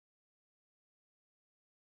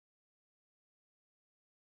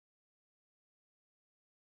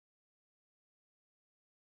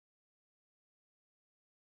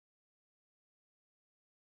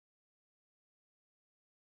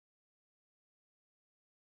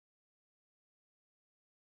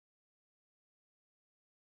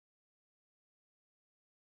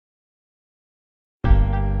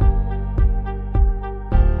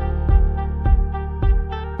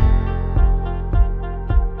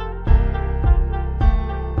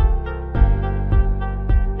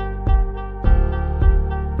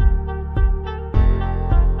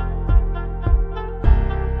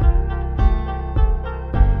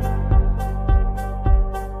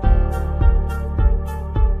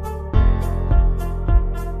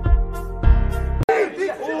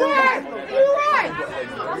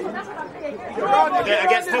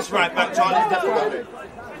right back, Charlie's definitely.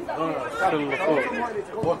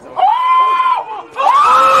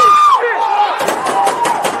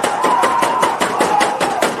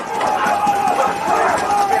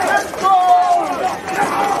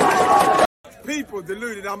 People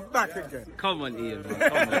deluded, I'm back again. Come on, Ian, man.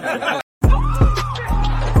 Come on.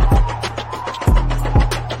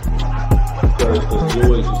 Because you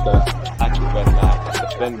always use that active red light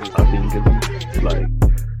defending. I think it's like.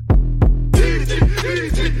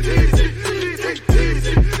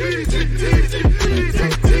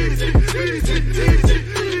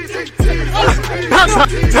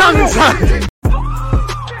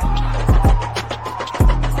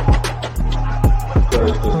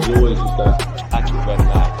 Because you always use that active red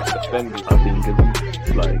light defending. I think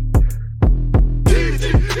it's like.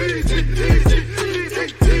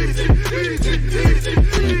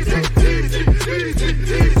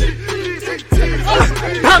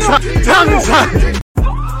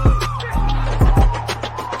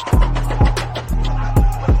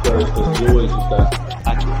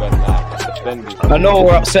 I know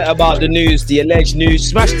we're upset about the news, the alleged news.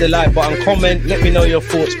 Smash the like button, comment, let me know your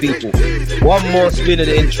thoughts, people. One more spin of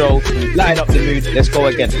the intro, light up the mood, let's go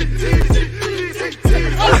again.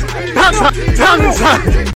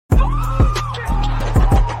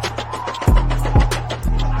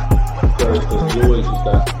 Because you always use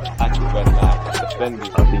that active red light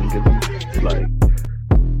defending. I think it's like.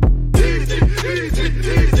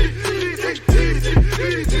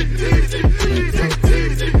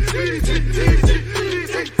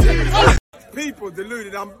 People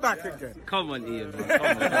deluded, I'm back again. Come on, Ian, man.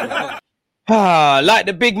 Come on. Like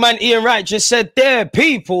the big man Ian Wright just said there,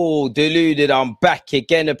 people deluded, I'm back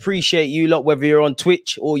again. Appreciate you lot, whether you're on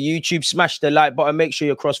Twitch or YouTube. Smash the like button, make sure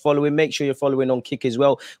you're cross-following, make sure you're following on Kick as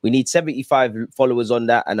well. We need 75 followers on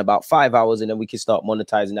that and about 5 hours, and then we can start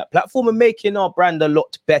monetizing that platform and making our brand a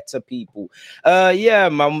lot better, people. Yeah,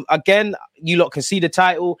 man, again, you lot can see the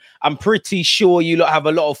title. I'm pretty sure you lot have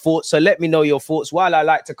a lot of thoughts, so let me know your thoughts. While I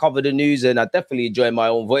like to cover the news and I definitely enjoy my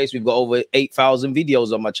own voice, we've got over 8,000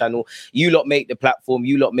 videos on my channel. You lot make the platform,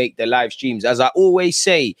 you lot make the live streams. As I always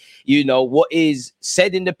say, you know, what is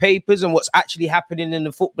said in the papers and what's actually happening in the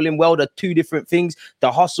footballing world are two different things.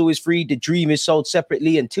 The hustle is free, the dream is sold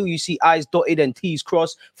separately. Until you see I's dotted and T's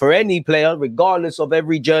crossed for any player, regardless of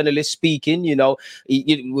every journalist speaking, you know,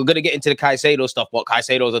 we're going to get into the Caicedo stuff, but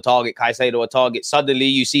Caicedo's a target, Caicedo a target. Suddenly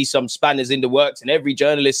you see some spanners in the works and every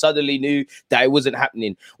journalist suddenly knew that it wasn't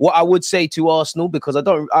happening. What I would say to Arsenal, because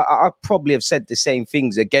I probably have said the same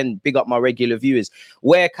things, again, big up my regular viewers,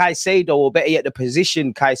 where Caicedo, or better yet the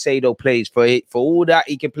position Caicedo plays, for all that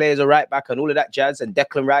he can play as a right back and all of that jazz, and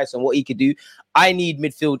Declan Rice and what he could do, I need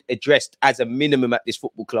midfield addressed as a minimum at this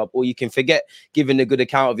football club. Or you can forget giving a good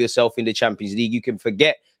account of yourself in the Champions League. You can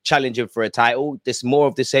forget challenging for a title. This more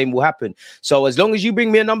of the same will happen. So as long as you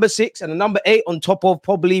bring me a number 6 and a number 8 on top of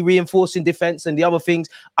probably reinforcing defense and the other things,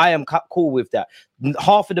 I am cool with that.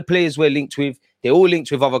 Half of the players we're linked with, they're all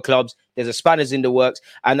linked with other clubs. There's a spanners in the works.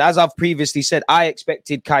 And as I've previously said, I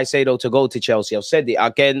expected Caicedo to go to Chelsea. I've said it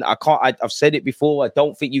again. I've said it before. I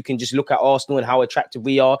don't think you can just look at Arsenal and how attractive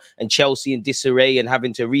we are and Chelsea in disarray and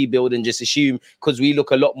having to rebuild and just assume because we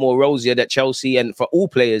look a lot more rosier that Chelsea, and for all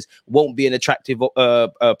players, won't be an attractive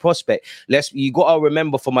prospect. You got to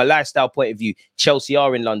remember, from a lifestyle point of view, Chelsea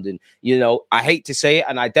are in London. You know, I hate to say it,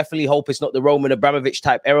 and I definitely hope it's not the Roman Abramovich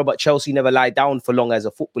type era, but Chelsea never lie down for long as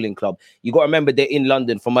a footballing club. You got to remember they're in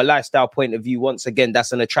London. From a lifestyle point of view, once again,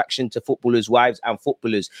 that's an attraction to footballers' wives and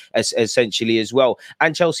footballers essentially as well.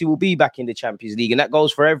 And Chelsea will be back in the Champions League, and that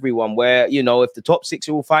goes for everyone, where, you know, if the top 6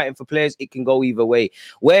 are all fighting for players, it can go either way.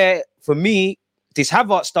 Where for me, this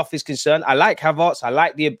Havertz stuff is concerned, I like Havertz.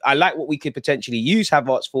 I like what we could potentially use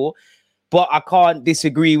Havertz for. But I can't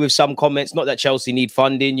disagree with some comments. Not that Chelsea need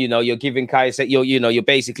funding. You know, you're giving Caicedo, you're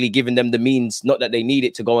basically giving them the means, not that they need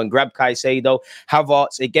it, to go and grab Caicedo.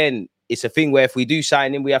 Havertz, again, it's a thing where if we do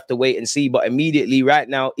sign him, we have to wait and see. But immediately right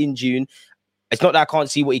now in June, it's not that I can't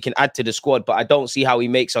see what he can add to the squad, but I don't see how he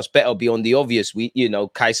makes us better beyond the obvious.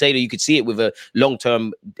 Caicedo, you could see it with a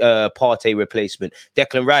long-term Partey replacement.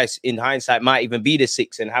 Declan Rice, in hindsight, might even be the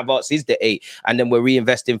 6, and Havertz is the 8. And then we're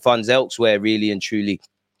reinvesting funds elsewhere, really and truly.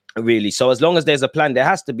 Really. So as long as there's a plan, there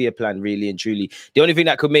has to be a plan, really and truly. The only thing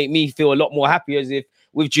that could make me feel a lot more happier is if,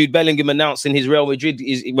 with Jude Bellingham announcing his Real Madrid,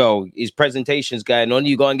 his presentations going on,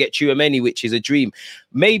 you go and get Tchouaméni, which is a dream.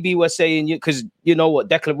 Maybe we're saying, because you know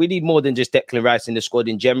what, we need more than just Declan Rice in the squad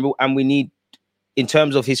in general, and we need, in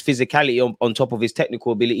terms of his physicality on top of his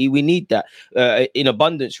technical ability, we need that in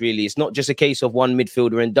abundance, really. It's not just a case of one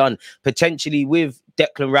midfielder and done. Potentially with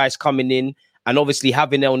Declan Rice coming in and obviously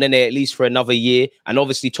having El Nene at least for another year, and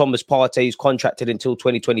obviously Thomas Partey is contracted until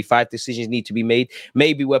 2025. Decisions need to be made.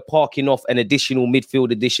 Maybe we're parking off an additional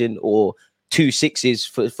midfield addition or 2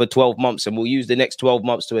 6s for 12 months, and we'll use the next 12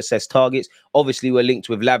 months to assess targets. Obviously, we're linked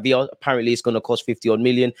with Lavia. Apparently, it's going to cost 50 odd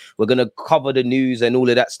million. We're going to cover the news and all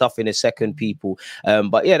of that stuff in a second, people.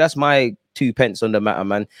 But yeah, that's my 2 pence on the matter,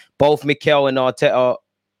 man. Both Mikel and Arteta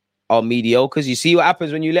are mediocre. You see what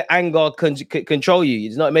happens when you let anger control you.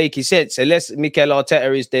 It's not making sense. Unless Mikel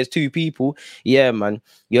Arteta there's 2 people. Yeah, man.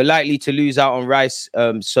 You're likely to lose out on Rice.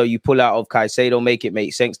 So you pull out of Caicedo, make it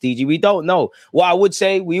make sense, DG. We don't know. What I would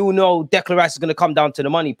say, we all know Declan Rice is going to come down to the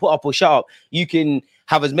money. Put up or shut up. You can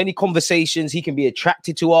have as many conversations. He can be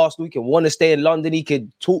attracted to Arsenal. He can want to stay in London. He could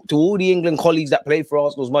talk to all the England colleagues that play for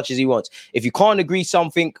Arsenal as much as he wants. If you can't agree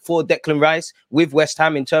something for Declan Rice with West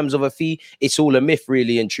Ham in terms of a fee, it's all a myth,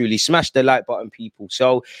 really and truly. Smash the like button, people.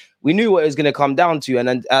 So we knew what it was going to come down to.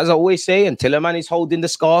 And as I always say, until a man is holding the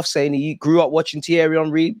scarf saying he grew up watching Thierry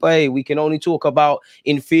Henry, but hey, we can only talk about,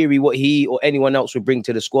 in theory, what he or anyone else would bring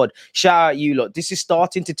to the squad. Shout out you lot. This is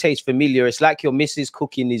starting to taste familiar. It's like your missus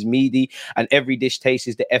cooking is meaty and every dish tastes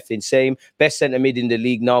is the effing same. Best centre mid in the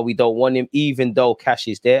league now. We don't want him, even though cash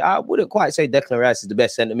is there. I wouldn't quite say Declan Rice is the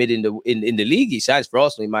best centre mid in the league. He signs for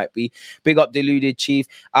Arsenal, he might be. Big up deluded chief.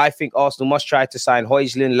 I think Arsenal must try to sign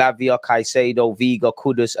Højlund, Lavia, Caicedo, Viga,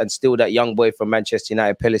 Kudus, and still that young boy from Manchester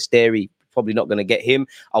United, Pelisteri. Probably not going to get him.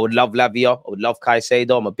 I would love Lavia. I would love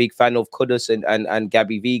Caicedo. I'm a big fan of Kudus and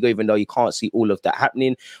Gabby Viga, even though you can't see all of that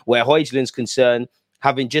happening. Where Højlund's concerned,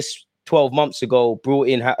 having just 12 months ago brought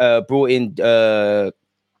in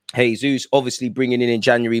Jesus, obviously bringing in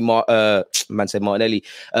January, Martinelli,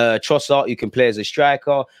 Trossard, who can play as a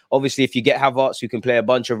striker. Obviously, if you get Havertz, who can play a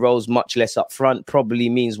bunch of roles, much less up front, probably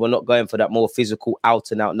means we're not going for that more physical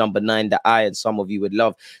out-and-out number 9 that I and some of you would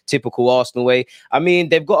love. Typical Arsenal way. I mean,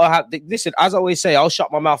 they've got to have... Listen, as I always say, I'll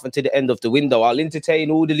shut my mouth until the end of the window. I'll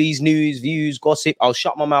entertain all of these news, views, gossip. I'll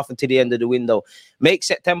shut my mouth until the end of the window. Make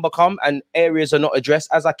September come and areas are not addressed.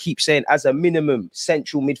 As I keep saying, as a minimum,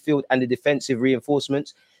 central midfield and the defensive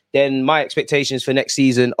reinforcements, then my expectations for next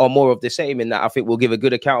season are more of the same, in that I think we'll give a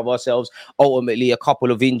good account of ourselves. Ultimately, a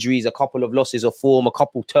couple of injuries, a couple of losses of form, a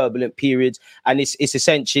couple turbulent periods, and it's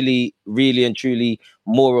essentially really and truly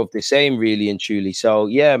more of the same, really and truly. So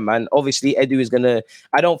yeah, man, obviously Edu is gonna...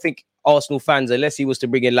 I don't think Arsenal fans, unless he was to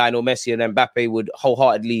bring in Lionel Messi and Mbappe, would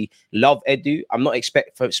wholeheartedly love Edu. I'm not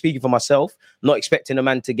speaking for myself, not expecting a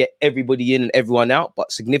man to get everybody in and everyone out,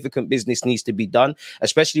 but significant business needs to be done,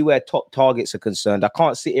 especially where top targets are concerned. I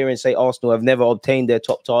can't sit here and say Arsenal have never obtained their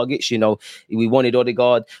top targets. You know, we wanted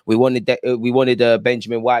Odegaard, we wanted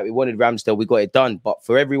Benjamin White, we wanted Ramsdale, we got it done. But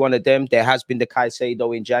for every one of them, there has been the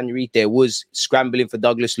Caicedo in January. There was scrambling for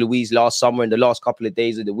Douglas Luiz last summer in the last couple of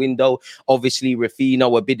days of the window. Obviously, Rafinha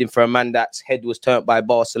were bidding for a man that's head was turned by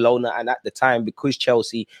Barcelona, and at the time, because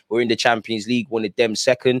Chelsea were in the Champions League, wanted them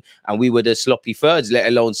second, and we were the sloppy thirds, let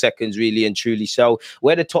alone seconds, really and truly. So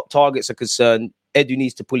where the top targets are concerned, Edu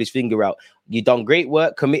needs to pull his finger out. You've done great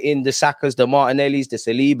work committing the Sakas, the Martinellis, the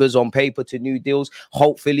Salibas on paper to new deals.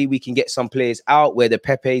 Hopefully we can get some players out where the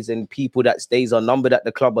Pepes and people that days are numbered at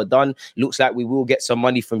the club are done. Looks like we will get some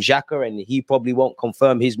money from Xhaka, and he probably won't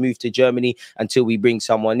confirm his move to Germany until we bring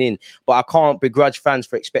someone in. But I can't begrudge fans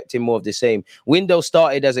for expecting more of the same. Window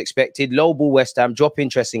started as expected. Low ball West Ham, drop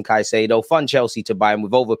interest in Caicedo, fund Chelsea to buy him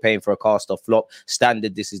with overpaying for a cast-off flop.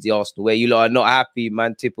 Standard, this is the Arsenal way. You lot are not happy,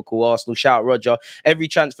 man. Typical Arsenal. Shout out Roger. Every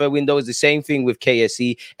transfer window is the same thing with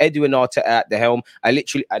KSE. Edu and Arteta at the helm. I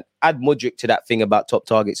add Mudryk to that thing about top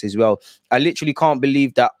targets as well. I literally can't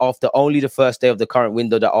believe that after only the first day of the current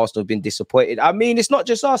window that Arsenal have been disappointed. I mean, it's not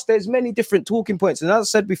just us. There's many different talking points. And as I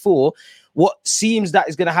said before, what seems that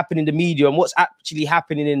is going to happen in the media and what's actually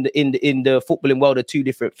happening in the footballing world are two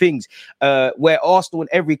different things. Where Arsenal and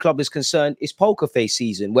every club is concerned, is poker face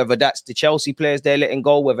season. Whether that's the Chelsea players they're letting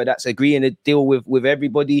go, whether that's agreeing to deal with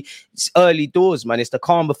everybody. It's early doors, man. It's the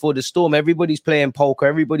calm before the storm. Everybody's playing poker.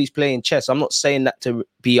 Everybody's playing chess. I'm not saying that to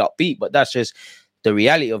be upbeat, but that's just the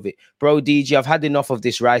reality of it. Bro, DG, I've had enough of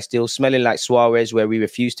this Rice deal, smelling like Suarez, where we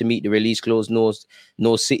refuse to meet the release clause,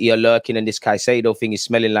 nor City are lurking, and this Caicedo thing is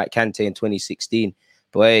smelling like Kante in 2016.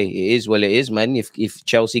 But hey, it is what it is, man. If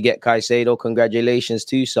Chelsea get Caicedo, congratulations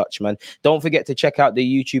to such, man. Don't forget to check out the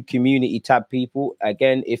YouTube community tab, people.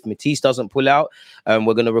 Again, if Matisse doesn't pull out,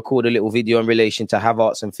 we're going to record a little video in relation to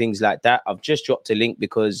Havertz and things like that. I've just dropped a link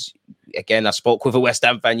because, again, I spoke with a West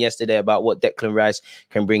Ham fan yesterday about what Declan Rice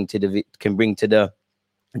can bring to the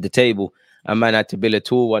table. A man had to build a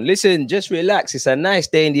tall one. Listen, just relax. It's a nice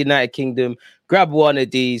day in the United Kingdom. Grab one of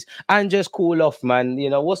these and just cool off, man. You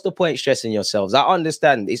know, what's the point stressing yourselves? I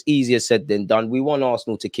understand it's easier said than done. We want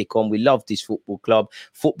Arsenal to kick on. We love this football club.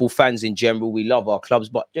 Football fans in general, we love our clubs,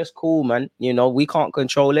 but just cool, man. You know, we can't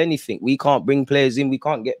control anything. We can't bring players in. We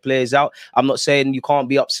can't get players out. I'm not saying you can't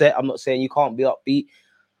be upset. I'm not saying you can't be upbeat.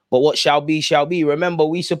 But what shall be, shall be. Remember,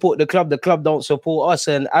 we support the club. The club don't support us.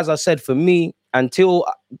 And as I said, for me, until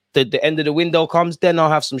the end of the window comes, then I'll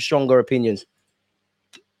have some stronger opinions.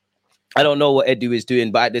 I don't know what Edu is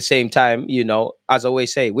doing, but at the same time, you know, as I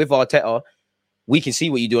always say, with Arteta, we can see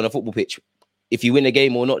what you do on a football pitch. If you win a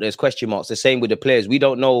game or not, there's question marks. The same with the players. We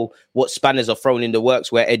don't know what spanners are thrown in the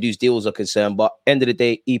works where Edu's deals are concerned, but end of the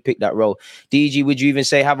day, he picked that role. DG, would you even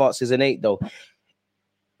say Havertz is an 8, though?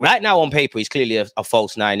 Right now, on paper, he's clearly a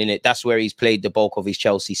false 9, innit? That's where he's played the bulk of his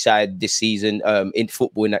Chelsea side this season, in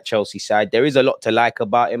football in that Chelsea side. There is a lot to like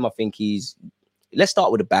about him. I think let's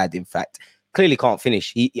start with the bad, in fact. Clearly can't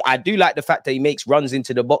finish. I do like the fact that he makes runs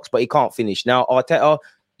into the box, but he can't finish. Now, Arteta,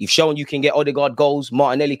 you've shown you can get Odegaard goals.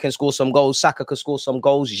 Martinelli can score some goals. Saka can score some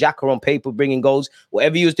goals. Xhaka on paper bringing goals.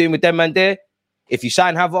 Whatever he was doing with them man there, if you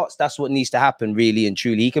sign Havertz, that's what needs to happen, really and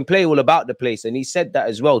truly. He can play all about the place, and he said that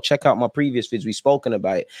as well. Check out my previous vids. We've spoken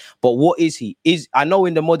about it. But what is he? I know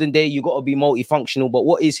in the modern day, you got to be multifunctional, but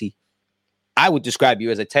what is he? I would describe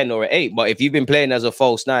you as a 10 or an 8, but if you've been playing as a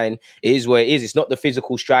false 9, it is where it is. It's not the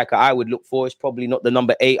physical striker I would look for. It's probably not the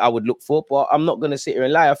number 8 I would look for, but I'm not going to sit here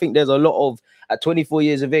and lie. I think there's a lot of, at 24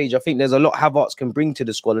 years of age, I think there's a lot Havertz can bring to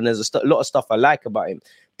the squad, and there's a lot of stuff I like about him.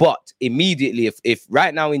 But immediately, if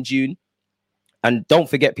right now in June, and don't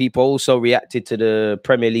forget, people also reacted to the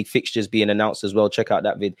Premier League fixtures being announced as well. Check out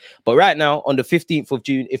that vid. But right now, on the 15th of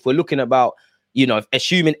June, if we're looking about, you know,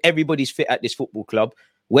 assuming everybody's fit at this football club,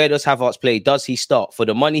 where does Havertz play? Does he start? For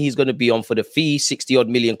the money he's going to be on, for the fee, 60-odd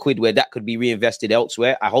million quid, where that could be reinvested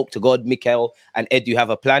elsewhere. I hope to God Mikel and Edu have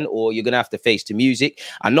a plan, or you're going to have to face the music.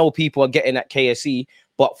 I know people are getting at KSE,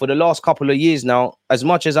 but for the last couple of years now, as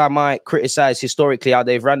much as I might criticize historically how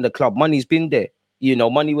they've ran the club, money's been there. You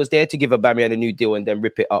know, money was there to give Aubameyang a new deal and then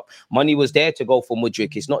rip it up. Money was there to go for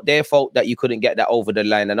Mudryk. It's not their fault that you couldn't get that over the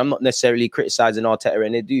line. And I'm not necessarily criticizing Arteta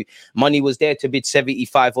and Edu. Money was there to bid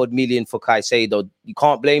 75-odd million for Caicedo. You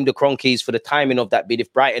can't blame the Cronkies for the timing of that bid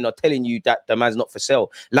if Brighton are telling you that the man's not for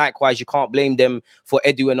sale. Likewise, you can't blame them for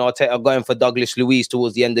Edu and Arteta going for Douglas Luiz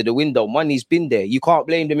towards the end of the window. Money's been there. You can't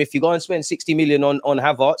blame them if you go and spend 60 million on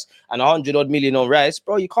Havertz and 100-odd million on Rice.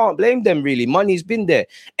 Bro, you can't blame them, really. Money's been there.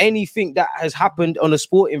 Anything that has happened on a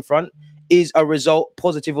sporting front is a result,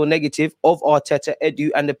 positive or negative, of Arteta, Edu,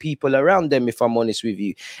 and the people around them, if I'm honest with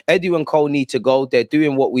you. Edu and Cole need to go. They're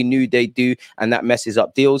doing what we knew they'd do, and that messes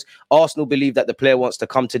up deals. Arsenal believe that the player wants to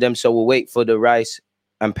come to them, so we'll wait for the Rice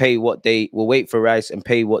and pay what they will wait for Rice and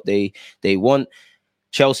pay what they want.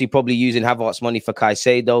 Chelsea probably using Havertz money for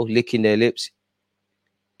Caicedo, licking their lips.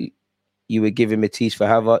 You were giving Matisse for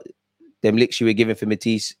Havertz. Them licks you were giving for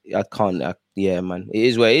Matisse, I can't. Yeah, man. It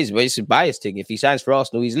is what it is, but it's a bias thing. If he signs for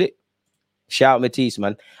Arsenal, he's lit. Shout out Matisse,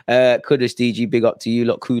 man. Kudos, DG. Big up to you.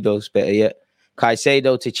 Lot kudos, better yet.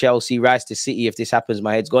 Caicedo to Chelsea, Rice to City. If this happens,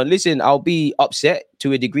 my head's gone. Listen, I'll be upset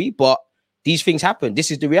to a degree, but these things happen.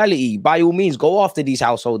 This is the reality. By all means, go after these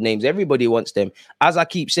household names. Everybody wants them. As I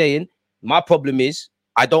keep saying, my problem is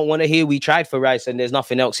I don't want to hear we tried for Rice and there's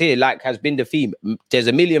nothing else here, like has been the theme. There's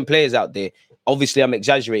a million players out there. Obviously, I'm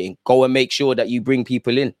exaggerating. Go and make sure that you bring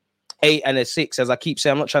people in. 8 and a 6, as I keep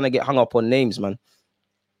saying, I'm not trying to get hung up on names, man.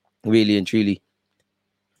 Really and truly.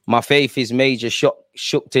 My faith is major.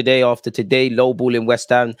 Shook today after today. Low ball in West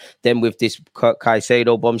Ham. Then with this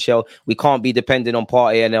Caicedo bombshell, we can't be dependent on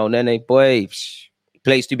Partey and El Nene. Boy,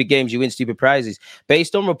 play stupid games, you win stupid prizes.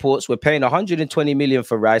 Based on reports, we're paying 120 million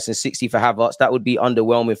for Rice and 60 for Havertz. That would be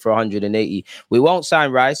underwhelming for 180. We won't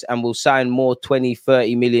sign Rice, and we'll sign more 20,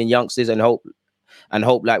 30 million youngsters and hope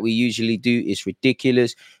like we usually do. It's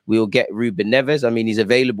ridiculous. We'll get Ruben Neves. I mean, he's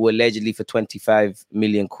available allegedly for 25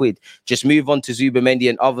 million quid. Just move on to Zubimendi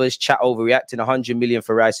and others. Chat overreacting. 100 million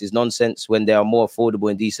for Rice is nonsense when there are more affordable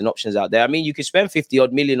and decent options out there. I mean, you could spend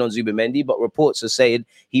 50-odd million on Zubimendi, but reports are saying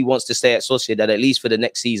he wants to stay at Sociedad at least for the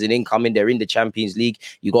next season. Incoming, they're in the Champions League.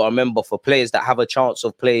 You got to remember, for players that have a chance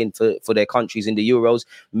of playing for their countries in the Euros,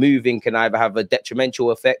 moving can either have a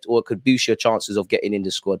detrimental effect or it could boost your chances of getting in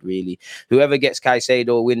the squad, really. Whoever gets Caicedo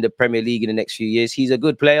will win the Premier League in the next few years. He's a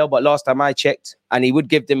good player, but last time I checked, and he would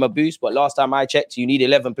give them a boost, but last time I checked, you need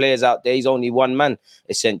 11 players out there. He's only one man,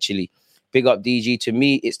 essentially. Big up DG. To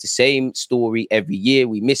me, it's the same story every year.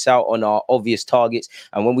 We miss out on our obvious targets,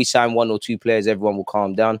 and when we sign 1 or 2 players, everyone will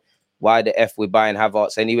calm down. Why the F we're buying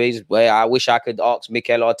Havertz anyways? Well, I wish I could ask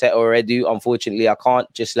Mikel Arteta or Edu. Unfortunately, I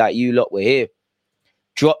can't. Just like you lot, we're here.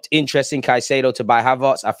 Dropped interest in Caicedo to buy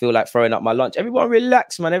Havertz. I feel like throwing up my lunch. Everyone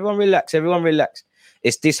relax, man. Everyone relax. Everyone relax.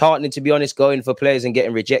 It's disheartening, to be honest, going for players and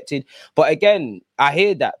getting rejected. But again, I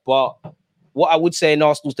hear that. But what I would say in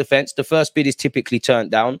Arsenal's defence, the first bid is typically turned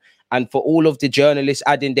down. And for all of the journalists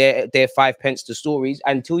adding their 5 pence to stories,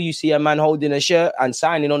 until you see a man holding a shirt and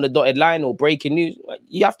signing on the dotted line or breaking news,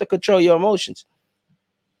 you have to control your emotions.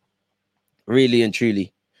 Really and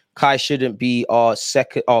truly. Kai shouldn't be our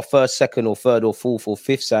first, second, or third, or fourth, or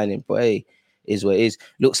fifth signing. But hey, is what it is.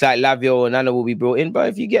 Looks like Lavio or Nana will be brought in. But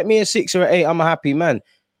if you get me a 6 or an 8, I'm a happy man.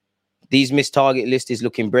 These missed target list is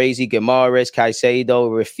looking brazy. Guimaraes, Caicedo,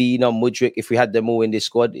 Rafinha, Mudryk. If we had them all in this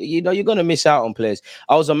squad, you know, you're going to miss out on players.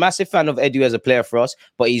 I was a massive fan of Edu as a player for us,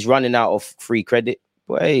 but he's running out of free credit.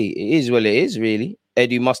 But hey, it is what it is, really.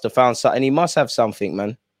 Edu must have found something. He must have something,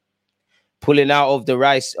 man. Pulling out of the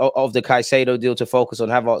Caicedo deal to focus on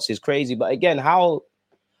Havertz is crazy. But again,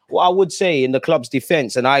 what I would say in the club's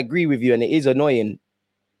defense, and I agree with you, and it is annoying.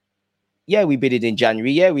 Yeah, we bidded in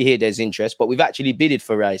January. Yeah, we hear there's interest, but we've actually bidded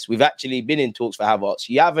for Rice. We've actually been in talks for Havertz.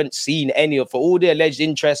 You haven't seen for all the alleged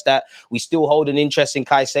interest that we still hold an interest in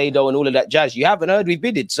Caicedo and all of that jazz. You haven't heard we've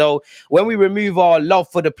bidded. So when we remove our love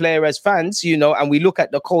for the player as fans, you know, and we look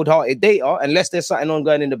at the cold-hearted data, unless there's something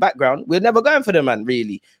ongoing in the background, we're never going for the man,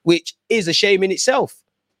 really, which is a shame in itself.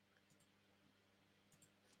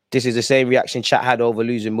 This is the same reaction chat had over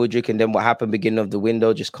losing Mudryk, and then what happened beginning of the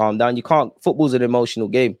window. Just calm down. You can't. Football's an emotional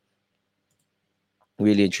game.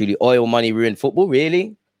 Really and truly. Oil money ruined football,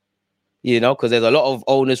 really? You know, because there's a lot of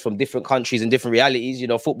owners from different countries and different realities. You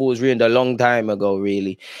know, football was ruined a long time ago,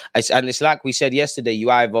 really. And it's like we said yesterday, you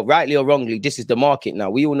either rightly or wrongly, this is the market now.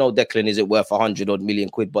 We all know Declan isn't worth 100 odd million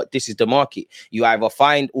quid, but this is the market. You either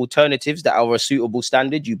find alternatives that are a suitable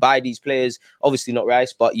standard. You buy these players, obviously not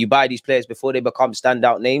Rice, but you buy these players before they become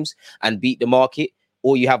standout names and beat the market,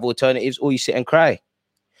 or you have alternatives, or you sit and cry.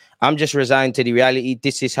 I'm just resigned to the reality.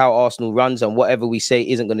 This is how Arsenal runs, and whatever we say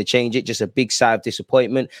isn't going to change it. Just a big sigh of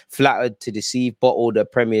disappointment, flattered to deceive, bottle the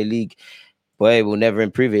Premier League. Boy, we'll never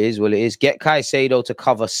improve. It is what it is. Get Caicedo to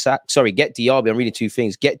cover get Diaby. I'm reading 2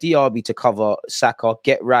 things. Get Diaby to cover Saka.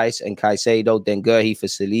 Get Rice and Caicedo. Then Gurhi for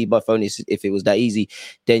Saliba. If it was that easy,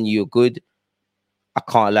 then you're good. I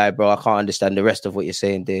can't lie, bro. I can't understand the rest of what you're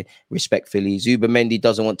saying there, respectfully. Zubimendi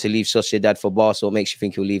doesn't want to leave Sociedad for Barca, or makes you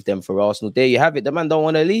think he'll leave them for Arsenal. There you have it. The man don't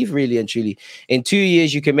want to leave, really and truly. In 2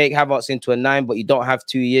 years, you can make Havertz into a 9, but you don't have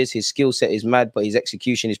 2 years. His skill set is mad, but his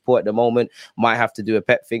execution is poor at the moment. Might have to do a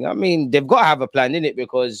pep thing. I mean, they've got to have a plan, innit?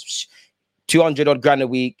 Because 200 odd grand a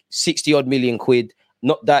week, 60 odd million quid.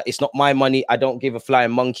 Not that it's not my money. I don't give a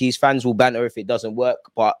flying monkeys. Fans will banter if it doesn't work,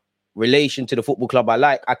 but relation to the football club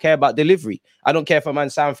I care about delivery. I don't care if a man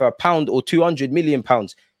signed for £1 or 200 million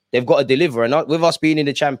pounds. They've got to deliver. And with us being in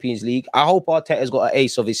the Champions League, I hope Arteta's got an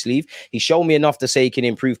ace of his sleeve. He's shown me enough to say he can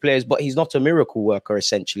improve players, but he's not a miracle worker,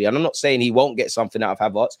 essentially. And I'm not saying he won't get something out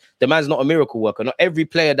of Havertz. The man's not a miracle worker. Not every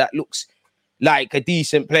player that looks like a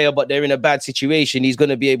decent player, but they're in a bad situation, he's going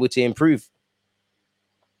to be able to improve.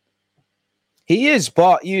 He is,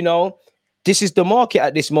 but, you know, this is the market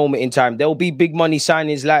at this moment in time. There'll be big money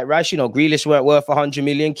signings like Rice. You know, Grealish weren't worth 100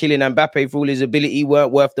 million. Kylian Mbappe, for all his ability,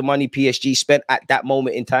 weren't worth the money PSG spent at that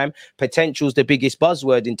moment in time. Potential's the biggest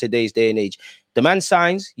buzzword in today's day and age. The man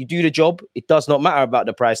signs, you do the job. It does not matter about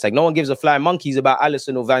the price tag. No one gives a flying monkeys about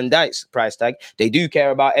Alisson or Van Dijk's price tag. They do care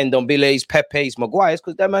about Ndombile's, Pepe's, Maguire's,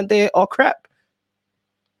 because them man, they are crap.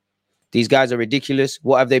 These guys are ridiculous.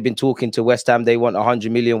 What have they been talking to West Ham? They want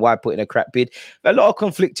 100 million. Why put in a crap bid? A lot of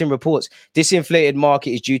conflicting reports. This inflated market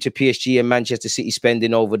is due to PSG and Manchester City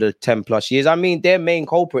spending over the 10 plus years. I mean, they're main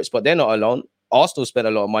culprits, but they're not alone. Arsenal spent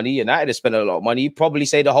a lot of money. United has spent a lot of money. You probably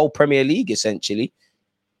say the whole Premier League, essentially.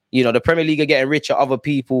 You know, the Premier League are getting richer. Other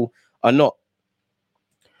people are not.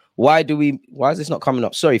 Why is this not coming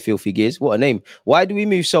up? Sorry, Filthy Gears. What a name. Why do we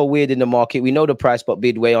move so weird in the market? We know the price, but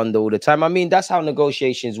bid way under all the time. I mean, that's how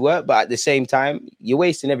negotiations work. But at the same time, you're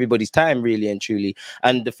wasting everybody's time, really and truly.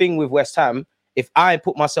 And the thing with West Ham, if I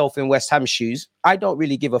put myself in West Ham's shoes, I don't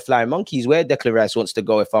really give a flying monkeys where Declan Rice wants to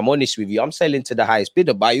go. If I'm honest with you, I'm selling to the highest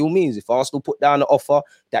bidder by all means. If Arsenal put down an offer,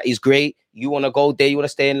 that is great. You want to go there, you want to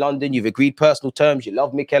stay in London, you've agreed personal terms, you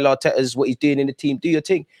love Mikel Arteta's what he's doing in the team, do your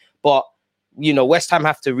thing. But you know, West Ham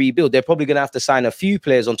have to rebuild. They're probably going to have to sign a few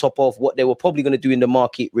players on top of what they were probably going to do in the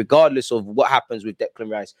market, regardless of what happens with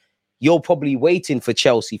Declan Rice. You're probably waiting for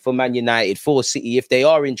Chelsea, for Man United, for City, if they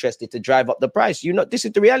are interested to drive up the price. This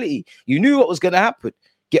is the reality. You knew what was going to happen.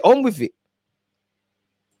 Get on with it.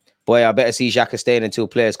 Boy, I better see Xhaka staying until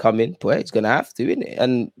players come in. Boy, it's going to have to, isn't it?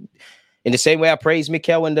 And In the same way I praise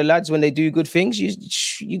Mikel and the lads when they do good things,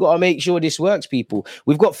 you got to make sure this works, people.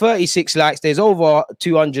 We've got 36 likes. There's over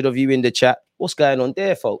 200 of you in the chat. What's going on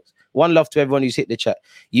there, folks? One love to everyone who's hit the chat.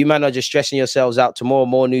 You man are just stressing yourselves out. Tomorrow,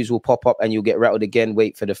 more news will pop up and you'll get rattled again.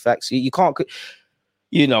 Wait for the facts. You can't,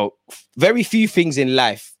 you know, very few things in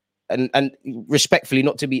life, and respectfully,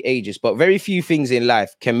 not to be ageist, but very few things in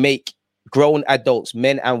life can make grown adults,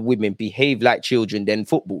 men and women, behave like children than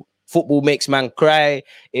football. Football makes man cry.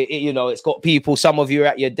 You know, it's got people. Some of you are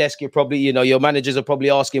at your desk. You're probably, you know, your managers are probably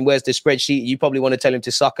asking, where's the spreadsheet? You probably want to tell him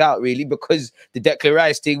to suck out, really, because the Declan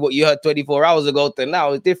Rice thing, what you heard 24 hours ago to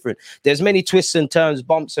now is different. There's many twists and turns,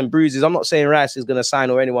 bumps and bruises. I'm not saying Rice is going to sign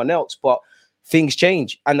or anyone else, but things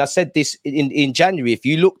change. And I said this in January. If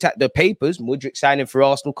you looked at the papers, Mudryk signing for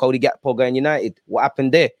Arsenal, Cody Gakpo going United, what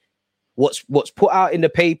happened there? What's put out in the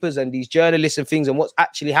papers and these journalists and things and what's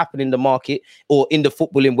actually happening in the market or in the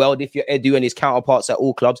footballing world, if you're Edu and his counterparts at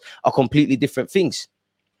all clubs, are completely different things.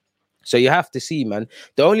 So you have to see, man.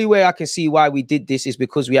 The only way I can see why we did this is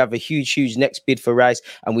because we have a huge next bid for Rice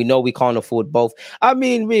and we know we can't afford both. I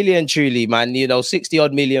mean, really and truly, man, you know, 60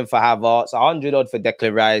 odd million for Havertz, 100 odd for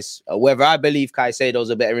Declan Rice, whether I believe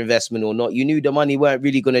Caicedo's a better investment or not, you knew the money weren't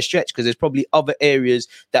really going to stretch because there's probably other areas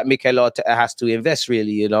that Mikel Arteta has to invest,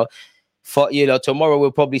 really, you know. For, you know, tomorrow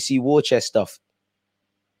we'll probably see war chest stuff.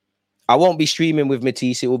 I won't be streaming with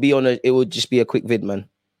Matisse. It will just be a quick vid, man.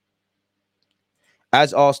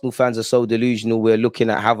 As Arsenal fans are so delusional, we're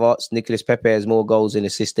looking at Havertz. Nicolas Pepe has more goals and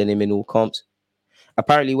assists than him in all comps.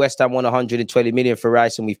 Apparently, West Ham won 120 million for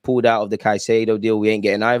Rice, and we've pulled out of the Caicedo deal. We ain't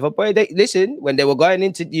getting either. But listen, when they were going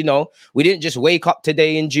into, you know, we didn't just wake up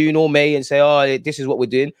today in June or May and say, oh, this is what we're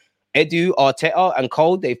doing. Edu, Arteta, and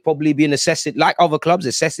Cole, they've probably been assessing, like other clubs,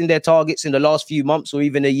 assessing their targets in the last few months or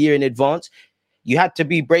even a year in advance. You had to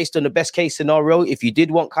be braced on the best case scenario. If you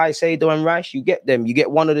did want Caicedo and Rice, you get them. You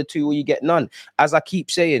get one of the two or you get none. As I keep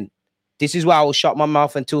saying, this is why I will shut my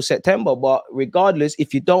mouth until September. But regardless,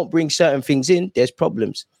 if you don't bring certain things in, there's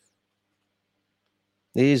problems.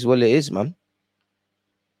 It is what it is, man.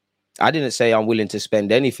 I didn't say I'm willing to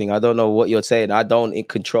spend anything. I don't know what you're saying. I don't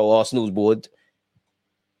control Arsenal's board.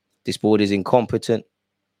 This board is incompetent.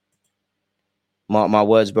 Mark my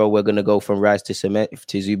words, bro. We're going to go from Rice to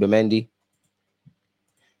Zubimendi.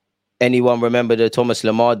 Anyone remember the Thomas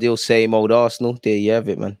Lamar deal? Same old Arsenal. There you have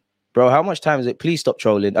it, man. Bro, how much time is it? Please stop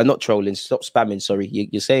trolling. Not trolling. Stop spamming. Sorry.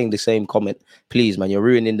 You're saying the same comment. Please, man. You're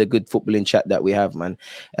ruining the good footballing chat that we have, man.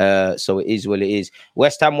 So it is what it is.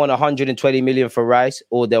 West Ham won 120 million for Rice,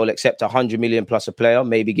 or they'll accept 100 million plus a player,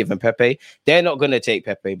 maybe give them Pepe. They're not going to take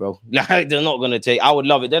Pepe, bro. Like, they're not going to take. I would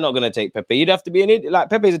love it. They're not going to take Pepe. You'd have to be an idiot. Like,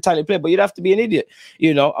 Pepe's a talented player, but you'd have to be an idiot.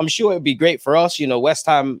 You know, I'm sure it'd be great for us. You know, West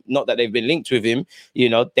Ham, not that they've been linked with him, you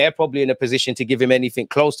know, they're probably in a position to give him anything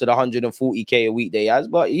close to the 140k a week they has,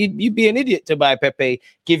 but you'd be an idiot to buy Pepe,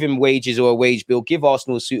 give him wages or a wage bill, give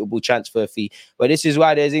Arsenal a suitable transfer fee. But this is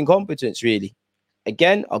why there's incompetence, really.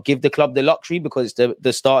 Again, I'll give the club the luxury because it's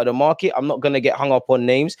the start of the market. I'm not going to get hung up on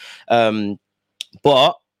names.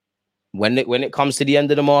 But when it comes to the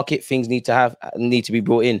end of the market, things need to be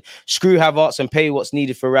brought in. Screw Havertz and pay what's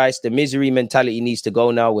needed for Rice. The misery mentality needs to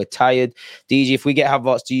go now. We're tired. DG, if we get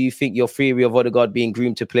Havertz, do you think your theory of Odegaard being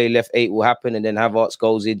groomed to play left 8 will happen and then Havertz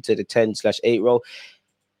goes into the 10/8 role?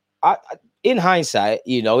 In hindsight,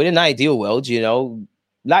 you know, in an ideal world, you know,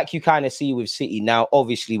 like you kind of see with City now,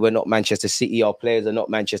 obviously we're not Manchester City. Our players are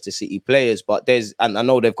not Manchester City players, but and I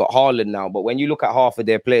know they've got Haaland now, but when you look at half of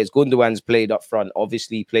their players, Gundogan's played up front,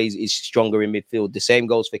 obviously is stronger in midfield. The same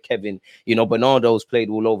goes for Kevin. You know, Bernardo's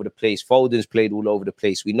played all over the place. Foden's played all over the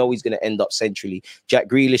place. We know he's going to end up centrally. Jack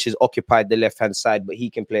Grealish has occupied the left-hand side, but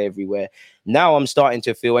he can play everywhere. Now I'm starting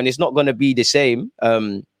to feel, and it's not going to be the same.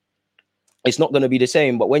 It's not going to be the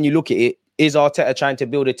same, but when you look at it, is Arteta trying to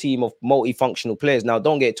build a team of multifunctional players? Now,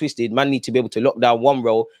 don't get it twisted. Man need to be able to lock down one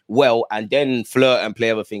role well and then flirt and play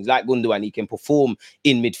other things. Like Gundogan, he can perform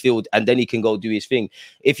in midfield and then he can go do his thing.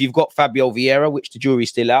 If you've got Fabio Vieira, which the jury's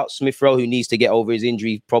still out, Smith Rowe, who needs to get over his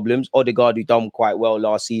injury problems, Odegaard, who done quite well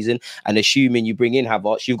last season, and assuming you bring in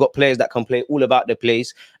Havertz, you've got players that can play all about the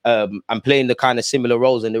place and playing the kind of similar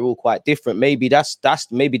roles, and they're all quite different. Maybe that's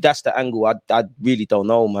the angle. I really don't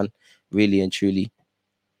know, man. Really and truly.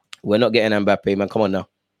 We're not getting Mbappe, man. Come on now.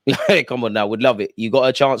 Come on now. Would love it. You got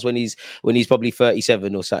a chance when he's probably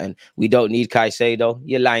 37 or something. We don't need Caicedo.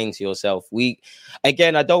 You're lying to yourself.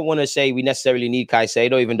 I don't want to say we necessarily need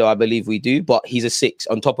Caicedo, even though I believe we do, but he's a 6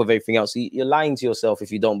 on top of everything else. You're lying to yourself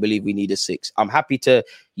if you don't believe we need a 6. I'm happy to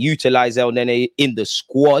utilize El Nene in the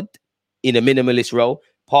squad in a minimalist role.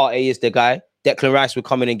 Partey is the guy. Declan Rice would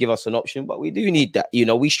come in and give us an option, but we do need that. You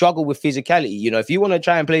know, we struggle with physicality. You know, if you want to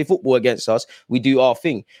try and play football against us, we do our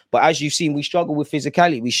thing. But as you've seen, we struggle with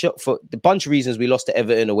physicality. We shot for the bunch of reasons we lost to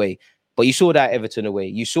Everton away. But you saw that Everton away.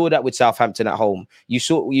 You saw that with Southampton at home. You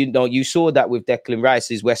saw that with Declan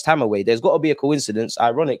Rice's West Ham away. There's got to be a coincidence.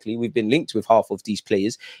 Ironically, we've been linked with half of these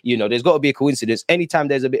players. You know, there's got to be a coincidence. Anytime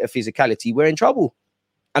there's a bit of physicality, we're in trouble.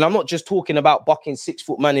 And I'm not just talking about bucking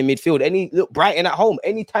 6-foot man in midfield. Look, Brighton at home.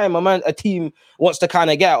 Anytime a team wants to kind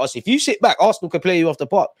of get at us, if you sit back, Arsenal can play you off the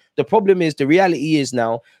park. The problem is, the reality is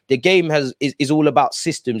now the game is all about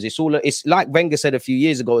systems. It's like Wenger said a few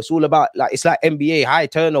years ago. It's all about it's like NBA, high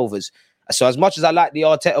turnovers. So as much as I like the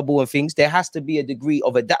Arteta ball and things, there has to be a degree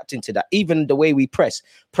of adapting to that. Even the way we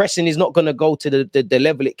pressing is not going to go to the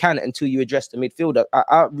level it can until you address the midfielder.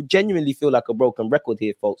 I genuinely feel like a broken record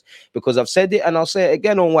here, folks, because I've said it and I'll say it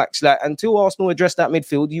again on wax. Like, until Arsenal address that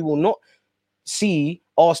midfield, you will not see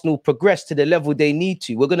Arsenal progress to the level they need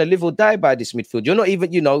to. We're going to live or die by this midfield. You're not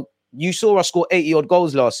even, you saw us score 80 odd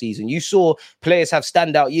goals last season. You saw players have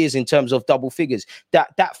standout years in terms of double figures.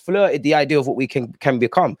 That flirted the idea of what we can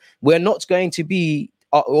become. We're not going to be,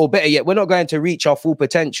 or better yet, we're not going to reach our full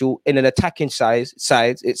potential in an attacking side.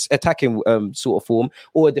 It's attacking sort of form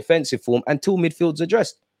or a defensive form until midfield's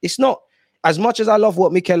addressed. It's not. As much as I love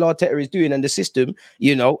what Mikel Arteta is doing and the system,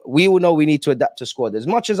 we all know we need to adapt to squad. As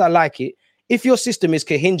much as I like it, if your system is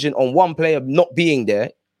contingent on one player not being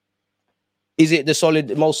there, is it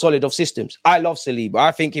the most solid of systems? I love Saliba.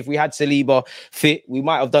 I think if we had Saliba fit, we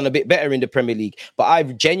might have done a bit better in the Premier League. But I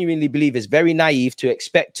genuinely believe it's very naive to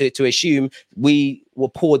expect to assume we were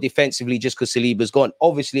poor defensively just because Saliba's gone.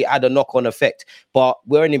 Obviously, it had a knock-on effect, but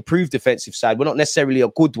we're an improved defensive side. We're not necessarily a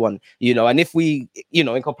good one, And if we,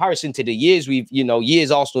 in comparison to the years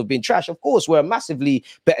years Arsenal have been trash, of course, we're a massively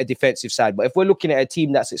better defensive side. But if we're looking at a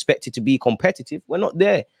team that's expected to be competitive, we're not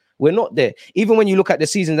there. We're not there. Even when you look at the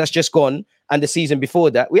season that's just gone and the season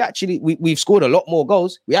before that, we've scored a lot more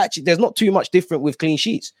goals. There's not too much different with clean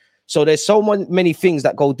sheets. So there's so many things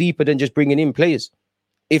that go deeper than just bringing in players.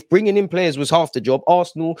 If bringing in players was half the job,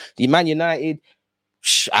 Arsenal, the Man United,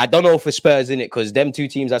 I don't know for Spurs in it, because them two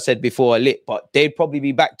teams I said before are lit, but they'd probably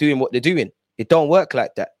be back doing what they're doing. It don't work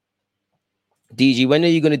like that. DG, when are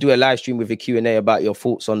you going to do a live stream with a Q&A about your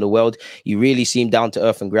thoughts on the world? You really seem down to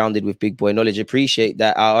earth and grounded with big boy knowledge. Appreciate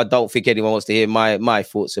that. I don't think anyone wants to hear my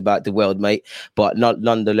thoughts about the world, mate. But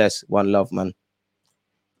nonetheless, one love, man.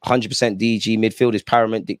 100% DG. Midfield is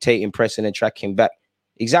paramount, dictating, pressing and tracking back.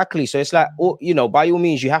 Exactly. So it's like, by all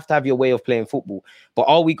means, you have to have your way of playing football. But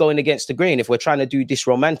are we going against the grain if we're trying to do this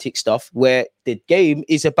romantic stuff where the game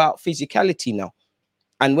is about physicality now?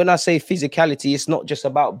 And when I say physicality, it's not just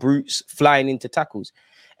about brutes flying into tackles.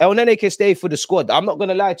 El Nene can stay for the squad. I'm not going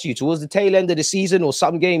to lie to you. Towards the tail end of the season or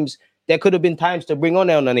some games, there could have been times to bring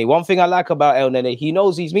on El Nene. One thing I like about El Nene, he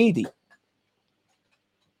knows he's meaty.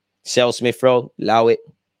 Sell Smith Rowe, allow it.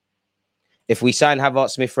 If we sign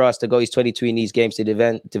Havertz, Smith Rowe has to go, he's 22 in these games to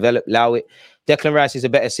develop, allow it. Declan Rice is a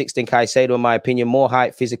better 6 than Caicedo, in my opinion. More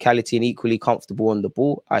height, physicality, and equally comfortable on the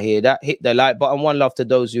ball. I hear that. Hit the like button. One love to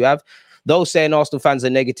those who have. Those saying Arsenal fans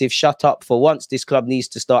are negative, shut up. For once, this club needs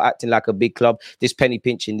to start acting like a big club. This penny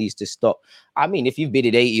pinching needs to stop. I mean, if you've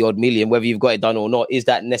bidded 80 odd million, whether you've got it done or not, is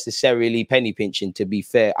that necessarily penny pinching, to be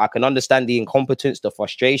fair? I can understand the incompetence, the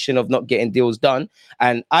frustration of not getting deals done.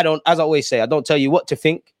 And as I always say, I don't tell you what to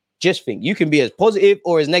think. Just think. You can be as positive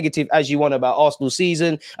or as negative as you want about Arsenal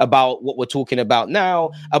season, about what we're talking about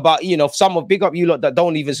now, about, some big up you lot that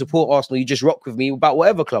don't even support Arsenal. You just rock with me about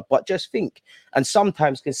whatever club, but just think. And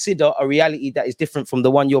sometimes consider a reality that is different from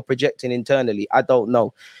the one you're projecting internally. I don't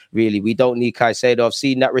know, really. We don't need Caicedo. I've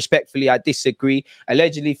seen that. Respectfully, I disagree.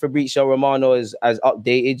 Allegedly, Fabrizio Romano has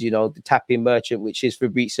updated, the tapping merchant, which is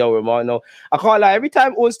Fabrizio Romano. I can't lie. Every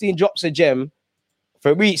time Ornstein drops a gem,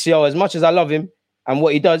 Fabrizio, as much as I love him, and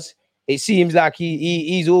what he does, it seems like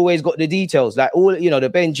he's always got the details. Like all, the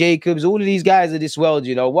Ben Jacobs, all of these guys of this world,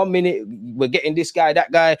 1 minute we're getting this guy,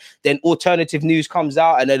 that guy, then alternative news comes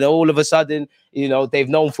out, and then all of a sudden, they've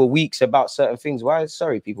known for weeks about certain things.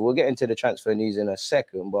 Sorry, people, we'll get into the transfer news in a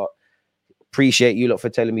second, but appreciate you lot for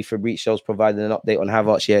telling me Fabrizio's providing an update on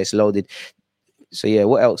Havertz. Yeah, it's loaded. So yeah,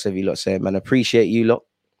 what else have you lot said, man? Appreciate you lot.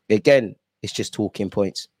 Again, it's just talking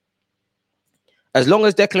points. As long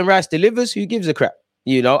as Declan Rice delivers, who gives a crap?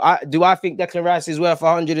 Do I think Declan Rice is worth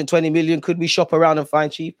 120 million? Could we shop around and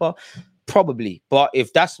find cheaper? Probably. But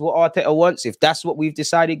if that's what Arteta wants, if that's what we've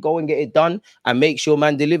decided, go and get it done and make sure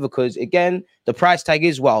man deliver. Because again, the price tag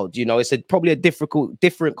is wild. It's probably a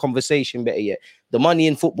different conversation, better yet. The money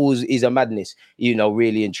in football is a madness,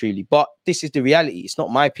 really and truly. But this is the reality. It's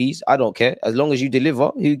not my piece. I don't care. As long as you deliver,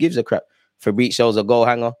 who gives a crap? Fabrizio's a goal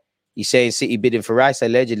hanger. You're saying City bidding for Rice,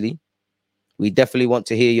 allegedly. We definitely want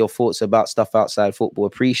to hear your thoughts about stuff outside football.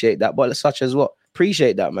 Appreciate that. But such as what?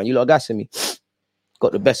 Appreciate that, man. You lot gassing me.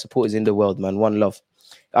 Got the best supporters in the world, man. One love.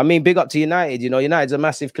 I mean, big up to United. You know, United's a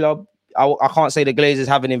massive club. I can't say the Glazers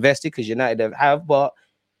haven't invested because United have, but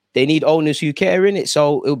they need owners who care in it.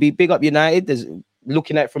 So it'll be big up United. There's,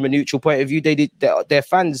 looking at it from a neutral point of view, their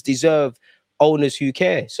fans deserve owners who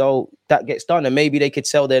care. So that gets done. And maybe they could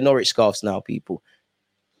sell their Norwich scarves now, people.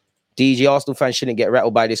 DG, Arsenal fans shouldn't get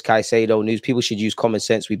rattled by this Caicedo news. People should use common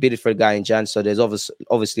sense. We bid it for a guy in Jan, so there's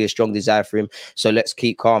obviously a strong desire for him. So let's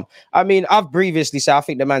keep calm. I mean, I've previously said I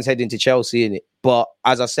think the man's heading to Chelsea, innit? But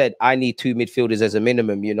as I said, I need 2 midfielders as a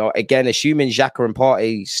minimum. You know, again, assuming Xhaka and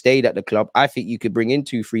Partey stayed at the club, I think you could bring in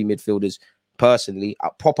 2 free midfielders. Personally,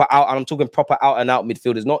 proper out, and I'm talking proper out and out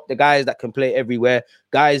midfielders, not the guys that can play everywhere,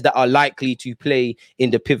 guys that are likely to play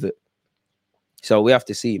in the pivot. So we have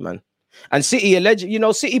to see, man. And City, you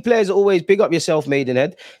know, City players are always, big up yourself,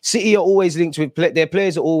 Maidenhead. City are always linked with, their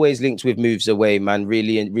players are always linked with moves away, man.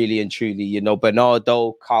 Really and truly, you know,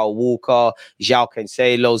 Bernardo, Kyle Walker, João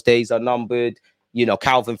Cancelo's days are numbered. You know,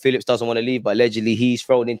 Calvin Phillips doesn't want to leave, but allegedly he's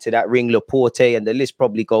thrown into that ring, Laporte, and the list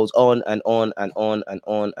probably goes on and on and on and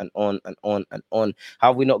on and on and on and on. How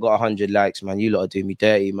have we not got 100 likes, man? You lot are doing me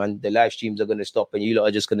dirty, man. The live streams are going to stop and you lot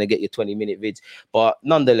are just going to get your 20-minute vids. But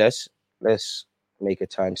nonetheless, let's make a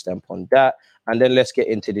timestamp on that. And then let's get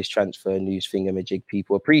into this transfer news thingamajig,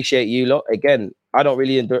 people. Appreciate you lot. Again, I don't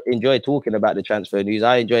really enjoy talking about the transfer news.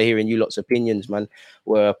 I enjoy hearing you lot's opinions, man.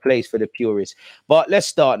 We're a place for the purists. But let's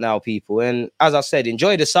start now, people. And as I said,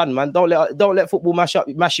 enjoy the sun, man. Don't let football mash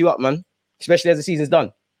you up, man. Especially as the season's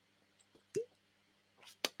done.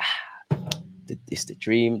 It's the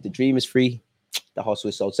dream. The dream is free. The hustle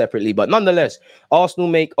is sold separately. But nonetheless, Arsenal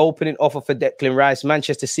make opening offer for Declan Rice.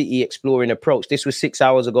 Manchester City exploring approach. This was 6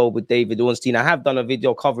 hours ago with David Ornstein. I have done a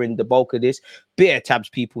video covering the bulk of this. Beer tabs,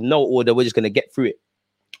 people. No order. We're just going to get through it.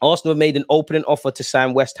 Arsenal made an opening offer to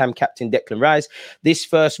sign West Ham captain Declan Rice. This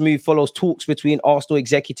first move follows talks between Arsenal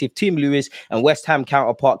executive Tim Lewis and West Ham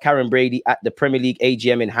counterpart Karen Brady at the Premier League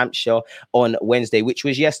AGM in Hampshire on Wednesday, which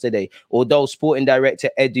was yesterday. Although sporting director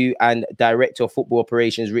Edu and director of football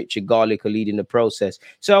operations Richard Garlick are leading the process.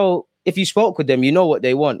 So if you spoke with them, you know what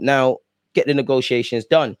they want. Now, get the negotiations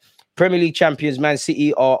done. Premier League champions Man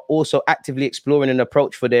City are also actively exploring an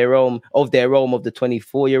approach for their own of the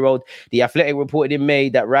 24-year-old. The Athletic reported in May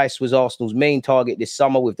that Rice was Arsenal's main target this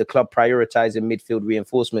summer, with the club prioritizing midfield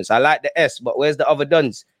reinforcements. I like the S, but where's the other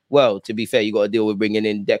duns? Well, to be fair, you got to deal with bringing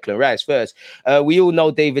in Declan Rice first. We all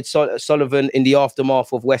know David Sullivan, in the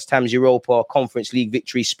aftermath of West Ham's Europa Conference League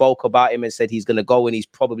victory, spoke about him and said he's going to go and he's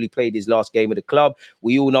probably played his last game of the club.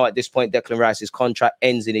 We all know at this point Declan Rice's contract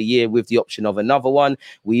ends in a year with the option of another one.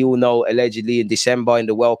 We all know allegedly in December in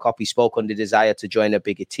the World Cup, he spoke on the desire to join a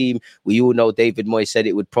bigger team. We all know David Moyes said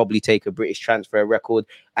it would probably take a British transfer record.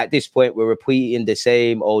 At this point, we're repeating the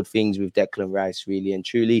same old things with Declan Rice, really and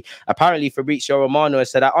truly. Apparently, Fabrizio Romano has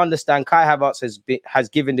said, I understand Kai Havertz has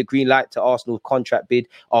given the green light to Arsenal's contract bid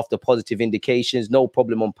after positive indications. No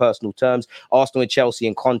problem on personal terms. Arsenal and Chelsea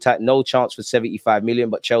in contact. No chance for 75 million,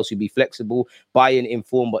 but Chelsea be flexible. Bayern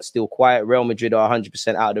informed, but still quiet. Real Madrid are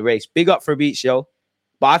 100% out of the race. Big up Fabrizio.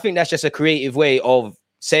 But I think that's just a creative way of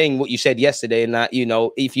saying what you said yesterday, and that, you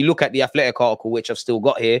know, if you look at the Athletic article, which I've still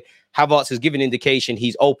got here, Havertz has given indication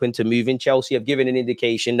he's open to moving. Chelsea have given an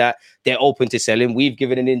indication that they're open to selling. We've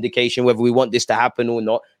given an indication, whether we want this to happen or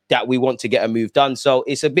not, that we want to get a move done. So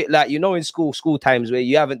it's a bit like, you know, in school times where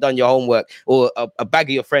you haven't done your homework, or a bag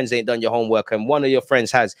of your friends ain't done your homework, and one of your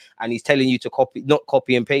friends has, and he's telling you to not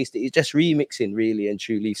copy and paste it. It's just remixing, really and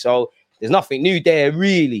truly. So there's nothing new there,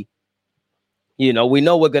 really. You know, we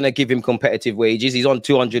know we're going to give him competitive wages. He's on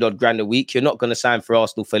 200 odd grand a week. You're not going to sign for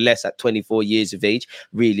Arsenal for less at 24 years of age,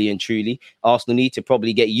 really and truly. Arsenal need to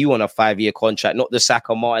probably get you on a 5-year contract, not the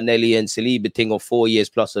Saka, Martinelli and Saliba thing of 4 years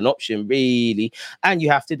plus an option, really. And you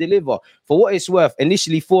have to deliver. For what it's worth,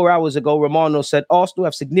 initially 4 hours ago, Romano said Arsenal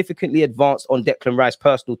have significantly advanced on Declan Rice's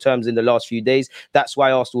personal terms in the last few days. That's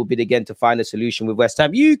why Arsenal will bid again to find a solution with West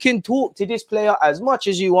Ham. You can talk to this player as much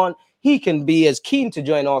as you want. He can be as keen to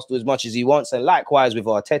join Arsenal as much as he wants, and likewise with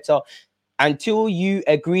Arteta. Until you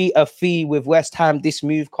agree a fee with West Ham, this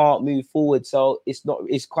move can't move forward. So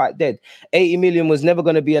it's quite dead. 80 million was never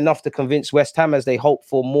going to be enough to convince West Ham, as they hoped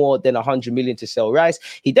for more than 100 million to sell Rice.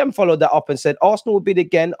 He then followed that up and said Arsenal will bid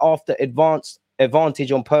again after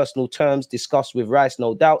advantage on personal terms discussed with Rice,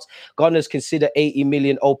 no doubts. Gunners consider 80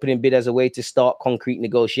 million opening bid as a way to start concrete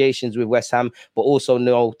negotiations with West Ham, but also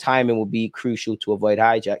know timing will be crucial to avoid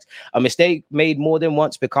hijacks. A mistake made more than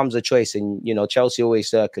once becomes a choice, and, you know, Chelsea always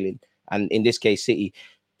circling, and in this case, City.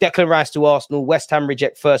 Declan Rice to Arsenal. West Ham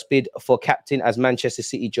reject first bid for captain as Manchester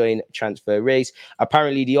City join transfer race.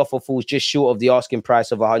 Apparently, the offer falls just short of the asking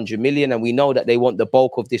price of 100 million, and we know that they want the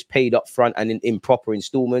bulk of this paid up front and in proper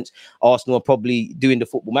installments. Arsenal are probably doing the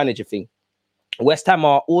Football Manager thing. West Ham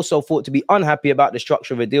are also thought to be unhappy about the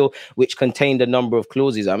structure of a deal which contained a number of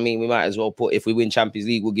clauses. I mean, we might as well put, if we win Champions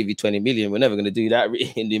League, we'll give you 20 million. We're never going to do that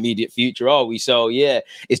in the immediate future, are we? So, yeah,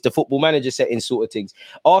 it's the Football Manager setting sort of things.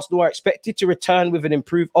 Arsenal are expected to return with an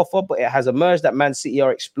improved offer, but it has emerged that Man City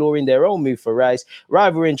are exploring their own move for Rice.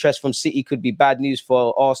 Rival interest from City could be bad news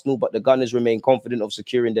for Arsenal, but the Gunners remain confident of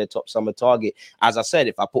securing their top summer target. As I said,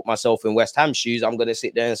 if I put myself in West Ham shoes, I'm going to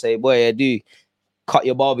sit there and say, boy, I do. Cut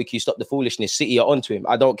your barbecue, stop the foolishness. City are onto him.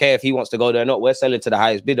 I don't care if he wants to go there or not. We're selling to the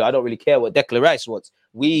highest bidder. I don't really care what Declan Rice wants.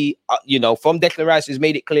 We, from Declan Rice has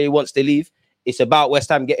made it clear he wants to leave. It's about West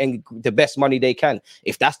Ham getting the best money they can.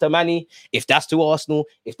 If that's the money, if that's to Arsenal,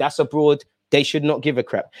 if that's abroad, they should not give a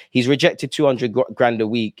crap. He's rejected 200 grand a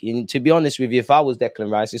week. And to be honest with you, if I was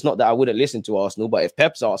Declan Rice, it's not that I wouldn't listen to Arsenal, but if